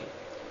Sechanim mean?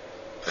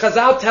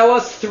 Chazal tell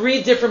us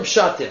three different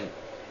pshatim,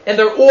 and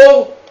they're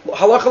all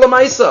halacha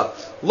l'maisa.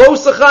 Lo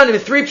Sechanim,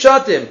 three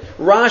pshatim.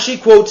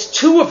 Rashi quotes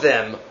two of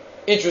them,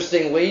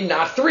 interestingly,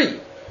 not three.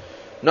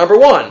 Number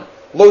one,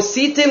 Lo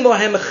sitim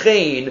lohem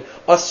chein,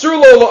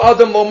 asur lo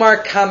adam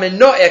lomar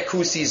kamenoe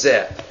kusi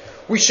zeh.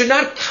 We should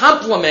not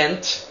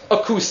compliment a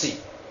kusi.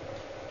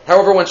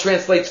 However one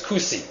translates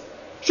kusi.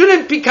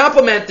 Shouldn't be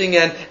complimenting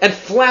and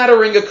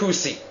flattering a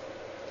kusi.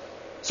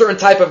 Certain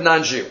type of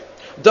non-Jew.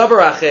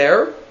 Davar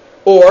acher,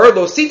 or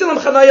Lo sitim lem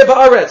chanaya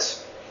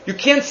ba'aretz. You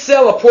can't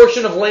sell a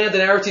portion of land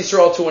in Eretz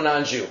Yisrael to a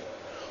non-Jew.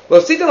 Lo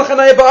sitim lem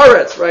chanaya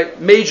ba'aretz, right?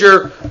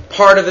 Major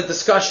part of the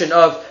discussion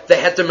of the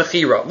heter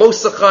mechira. Lo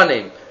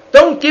sechanim.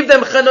 Don't give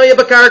them chanaya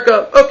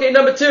b'karka. Okay,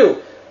 number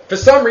two. For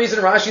some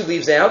reason, Rashi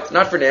leaves out,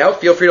 not for now,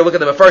 feel free to look at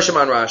the Mefarshim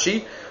on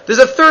Rashi. There's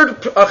a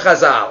third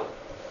chazal.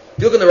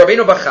 If you look in the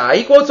Rabbeinu Bachai,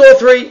 he quotes all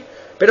three.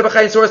 Rabbeinu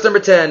Bachai in source number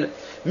 10.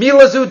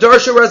 Milazu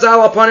darshu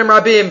razal apanim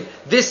rabim.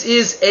 This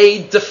is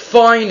a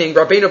defining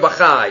Rabbeinu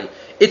Bachai.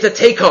 It's a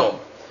take-home.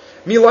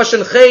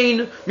 Milashon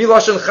chein,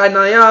 milashon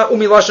chanaya,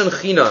 umilashon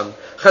chinam.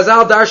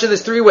 Chazal darshan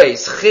is three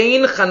ways.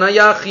 Chein,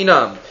 chanaya,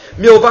 chinam.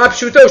 Milvad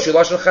pshuto,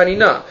 shulashon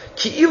chanina.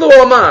 Ki'ilu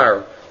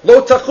amar.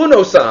 Lo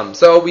tachunosam.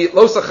 So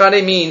lo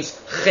sachane means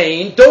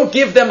chein. Don't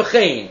give them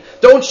chein.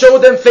 Don't show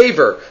them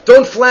favor.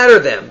 Don't flatter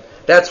them.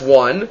 That's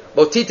one.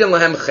 Lo titin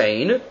lahem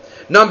chein.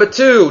 Number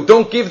two,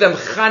 don't give them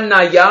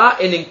chanaya,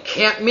 an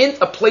encampment,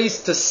 a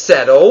place to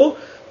settle.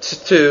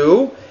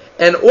 Two.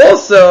 And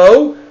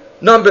also,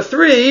 number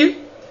three,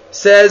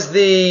 says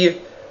the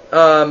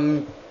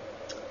Rabbeinu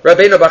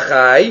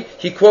Bachai,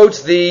 he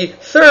quotes the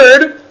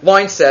third,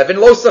 line 7,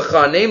 Lo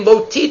sachanim,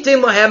 lo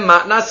titin lahem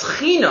matnas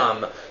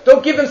chinam.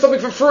 Don't give them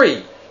something for free.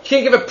 You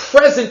can't give a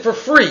present for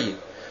free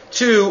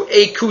to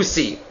a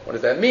kusi. What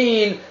does that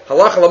mean?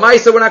 Halacha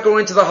l'maisa, we're not going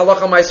into the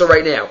halacha l'maisa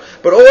right now.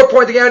 But all we're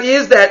pointing out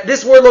is that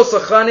this word lo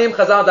sachanim,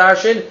 chazal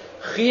darshan,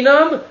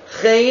 chinam,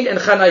 chein, and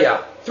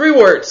chanaya. Three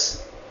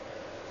words.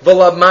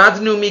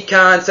 V'lamadnu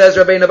mikan, says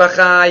Rabbeinu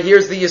Bachai,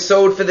 here's the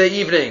yesod for the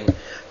evening.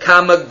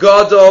 Kama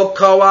gadol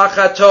koach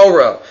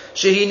haTorah,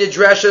 shehi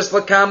nidreshes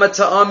l'kama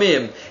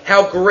ta'amim.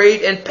 How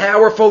great and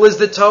powerful is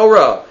the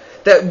Torah.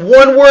 That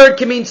one word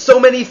can mean so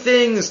many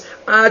things.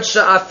 Ad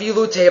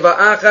sha'afilu teva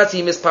achat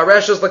hi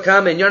mispareshas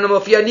l'kama inyanam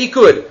l'fia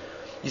nikud.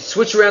 You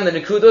switch around the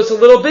nikudos a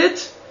little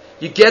bit,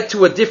 you get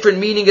to a different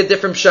meaning, a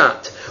different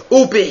shot.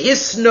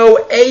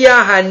 Ubehisno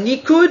eya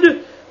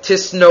ha-nikud,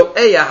 tisno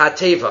eya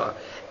ha-teva.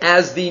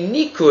 As the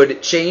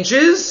nikud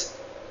changes,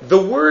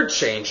 the word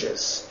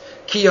changes.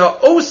 Ki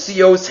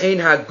ha'osios hein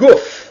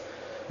ha'guf,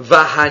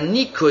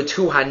 v'ha-nikud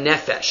hu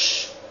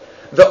ha-nefesh.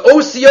 The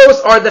osios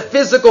are the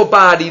physical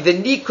body. The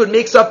nikud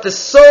makes up the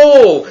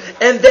soul.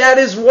 And that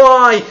is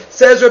why,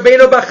 says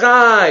Rabbeinu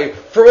Bachai,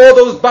 for all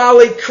those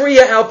Baalei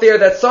Kriya out there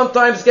that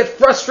sometimes get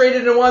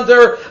frustrated and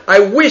wonder,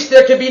 I wish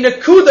there could be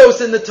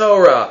nekudos in the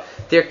Torah.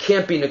 There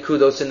can't be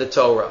nekudos in the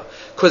Torah.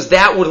 Because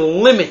that would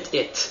limit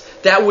it.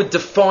 That would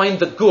define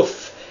the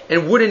guf.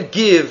 And wouldn't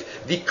give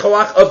the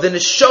koach of the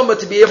neshama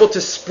to be able to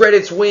spread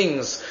its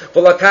wings.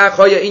 V'lakach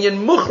haya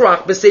inyan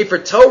muchrach b'sefer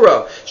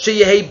Torah,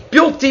 sheyehi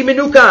bilti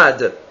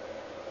menukad.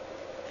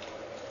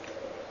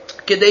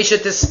 It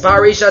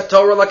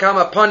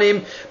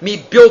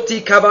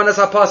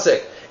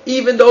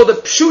Even though the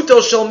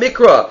Pshuto Shel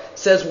Mikra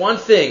says one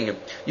thing,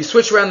 you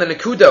switch around the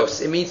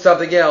Nekudos, it means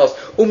something else.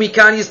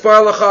 Umikan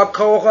Yisbar Lacha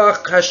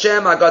Koach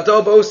Hashem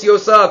Agado B'Os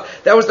Yosav.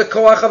 That was the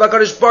Koach of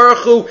HaKadosh Baruch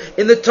Hu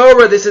in the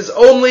Torah. This is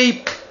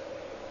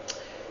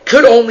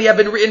could only have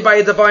been written by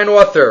a divine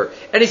author.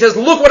 And he says,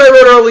 look what I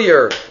wrote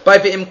earlier, by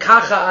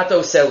B'Imkacha Ato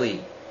Seli.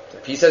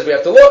 He says we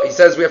have to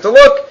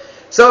look.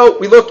 So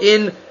we look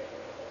in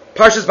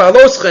Parshas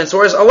Ba'aloscha,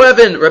 Source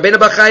 11. Rabbeinu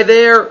Bachai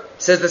there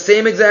says the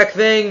same exact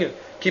thing.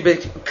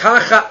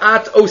 Kacha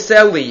at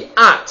oseli.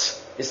 At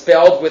is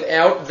spelled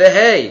without the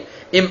hey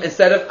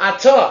instead of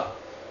ata.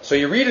 So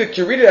you read it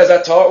as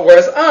ata or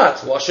as at.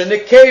 Lashon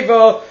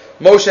nekeva.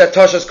 Moshe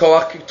atashas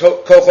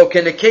kocho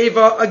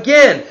kenekeva.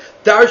 Again,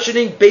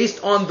 darshaning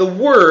based on the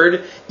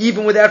word,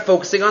 even without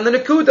focusing on the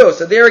nekudos.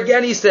 So there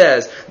again he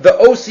says the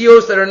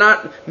osios that are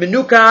not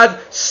menukad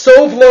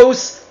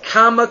sovlos.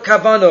 Kama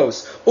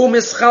kavanos,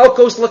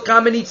 umischalkos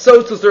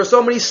lakaminitzotus. There are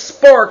so many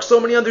sparks,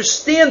 so many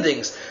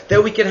understandings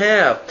that we can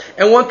have.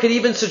 And one could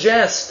even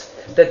suggest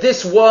that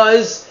this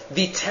was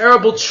the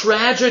terrible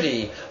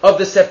tragedy of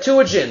the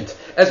Septuagint.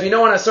 As we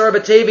know in Asar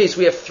B'Teves,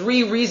 we have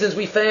 3 reasons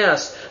we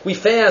fast. We're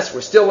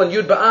still in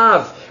Yud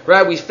B'Av,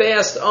 right? We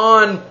fast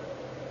on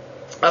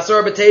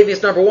Asar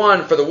B'Teves, number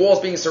 1, for the walls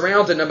being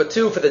surrounded. Number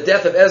 2, for the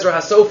death of Ezra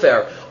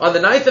HaSofer. On the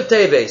 9th of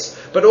Teves,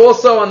 but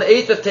also on the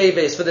 8th of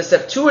Teves, for the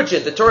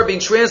Septuagint, the Torah being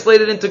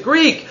translated into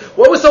Greek.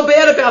 What was so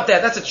bad about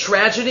that? That's a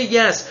tragedy?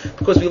 Yes,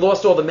 because we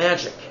lost all the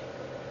magic.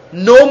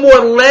 No more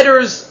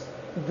letters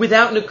with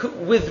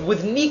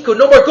Niku.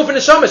 No more guf and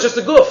neshama. It's just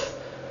a guf.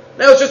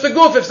 Now it's just a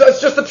guf. It's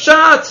just a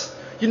pshat.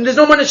 There's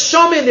no more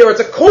neshama in there. It's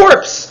a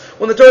corpse.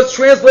 When the Torah is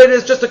translated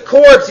as just a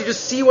corpse, you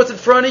just see what's in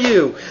front of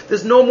you.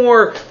 There's no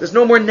more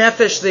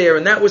nefesh there,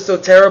 and that was so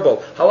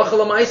terrible. Halacha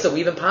l'maisa,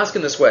 we even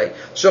paskin this way.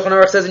 Shulchan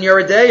Aruch says in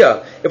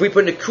Yeredeya, if we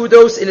put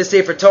nekudos in a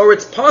Sefer Torah,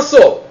 it's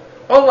pasul.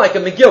 Unlike a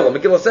Megillah.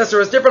 Megillah Sefer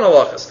has different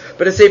halachas.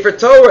 But a Sefer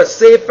Torah,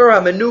 Sefer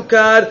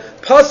HaMenukad,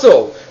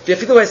 pasul.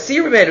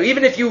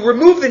 Even if you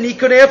remove the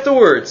nikud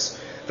afterwards.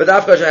 But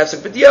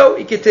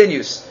he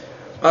continues.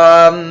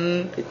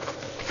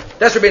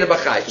 That's Rabbeinu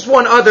Bachai. Just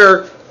one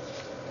other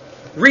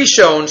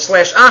Rishon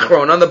 /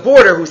 Achron on the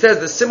border who says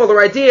the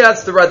similar idea.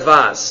 It's the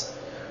Radvaz.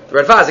 The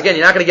Radvaz, again,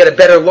 you're not going to get a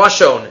better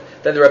Lashon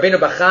than the Rabbeinu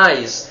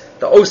Bachai's.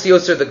 The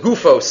Osios are the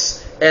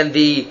Gufos, and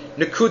the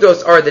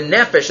Nekudos are the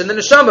Nefesh and the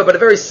Neshama, but a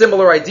very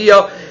similar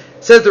idea.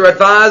 Says the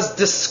Radvaz,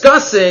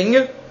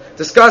 discussing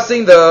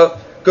the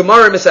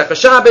Gemara Masechah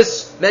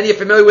Shabbos. Many are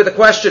familiar with the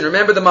question.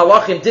 Remember, the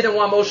Malachim didn't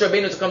want Moshe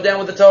Rabbeinu to come down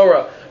with the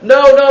Torah.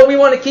 No, we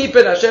want to keep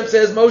it. Hashem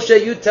says,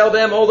 Moshe, you tell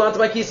them, hold on to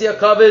my kisi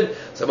HaKavod.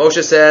 So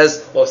Moshe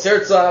says, Lo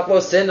sirtzach, lo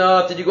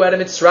sinah, did you go out of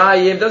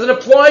Mitzrayim? Doesn't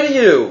apply to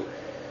you.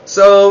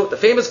 So, the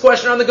famous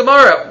question on the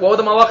Gemara, what were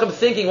the Malachim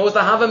thinking? What was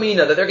the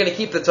Havamina, that they're going to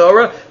keep the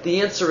Torah?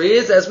 The answer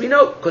is, as we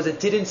know, because it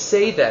didn't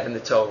say that in the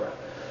Torah.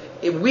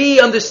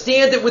 We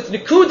understand it with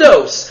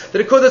Nekudos, the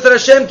Nekudos that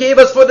Hashem gave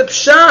us for the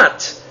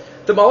Pshat.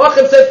 The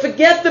Malachim said,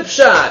 forget the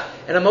Pshat.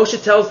 And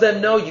Moshe tells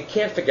them, no, you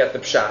can't forget the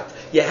Pshat.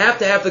 You have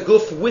to have the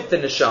Guf with the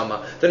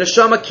Neshama. The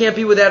Neshama can't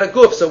be without a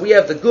Guf. So we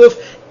have the Guf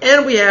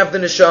and we have the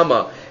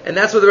Neshama. And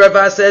that's what the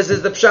Rava says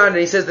is the Pshat. And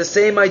he says the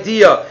same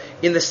idea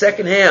in the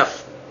second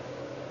half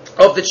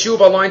of the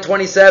Tshuva, line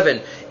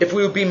 27. If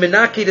we would be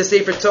Menaki to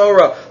Sefer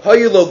Torah,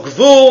 Hayilo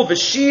Gvul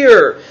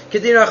V'Shir,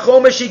 Kedina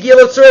Chomesh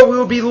Yigil Tzor, we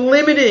would be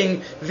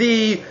limiting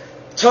the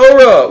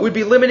Torah. We'd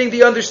be limiting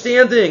the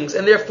understandings.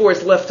 And therefore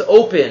it's left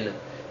open.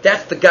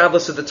 That's the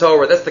godless of the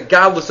Torah. That's the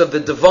godless of the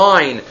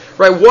divine.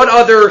 Right? What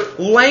other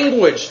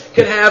language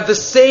can have the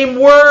same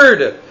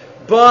word?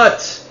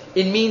 But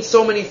it means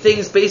so many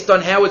things based on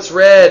how it's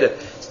read.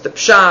 It's the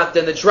Pshat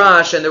and the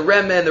Drash and the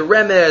Rem and the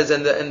Remez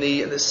and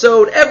the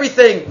Sod.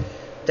 Everything.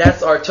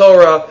 That's our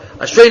Torah.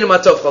 Ashreinu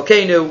Matov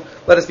Chalkeinu.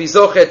 Let us be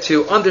zochet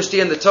to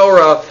understand the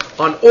Torah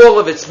on all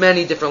of its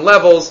many different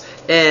levels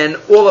and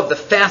all of the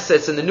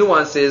facets and the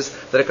nuances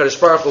that HaKadosh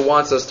Baruch Hu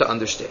wants us to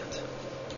understand.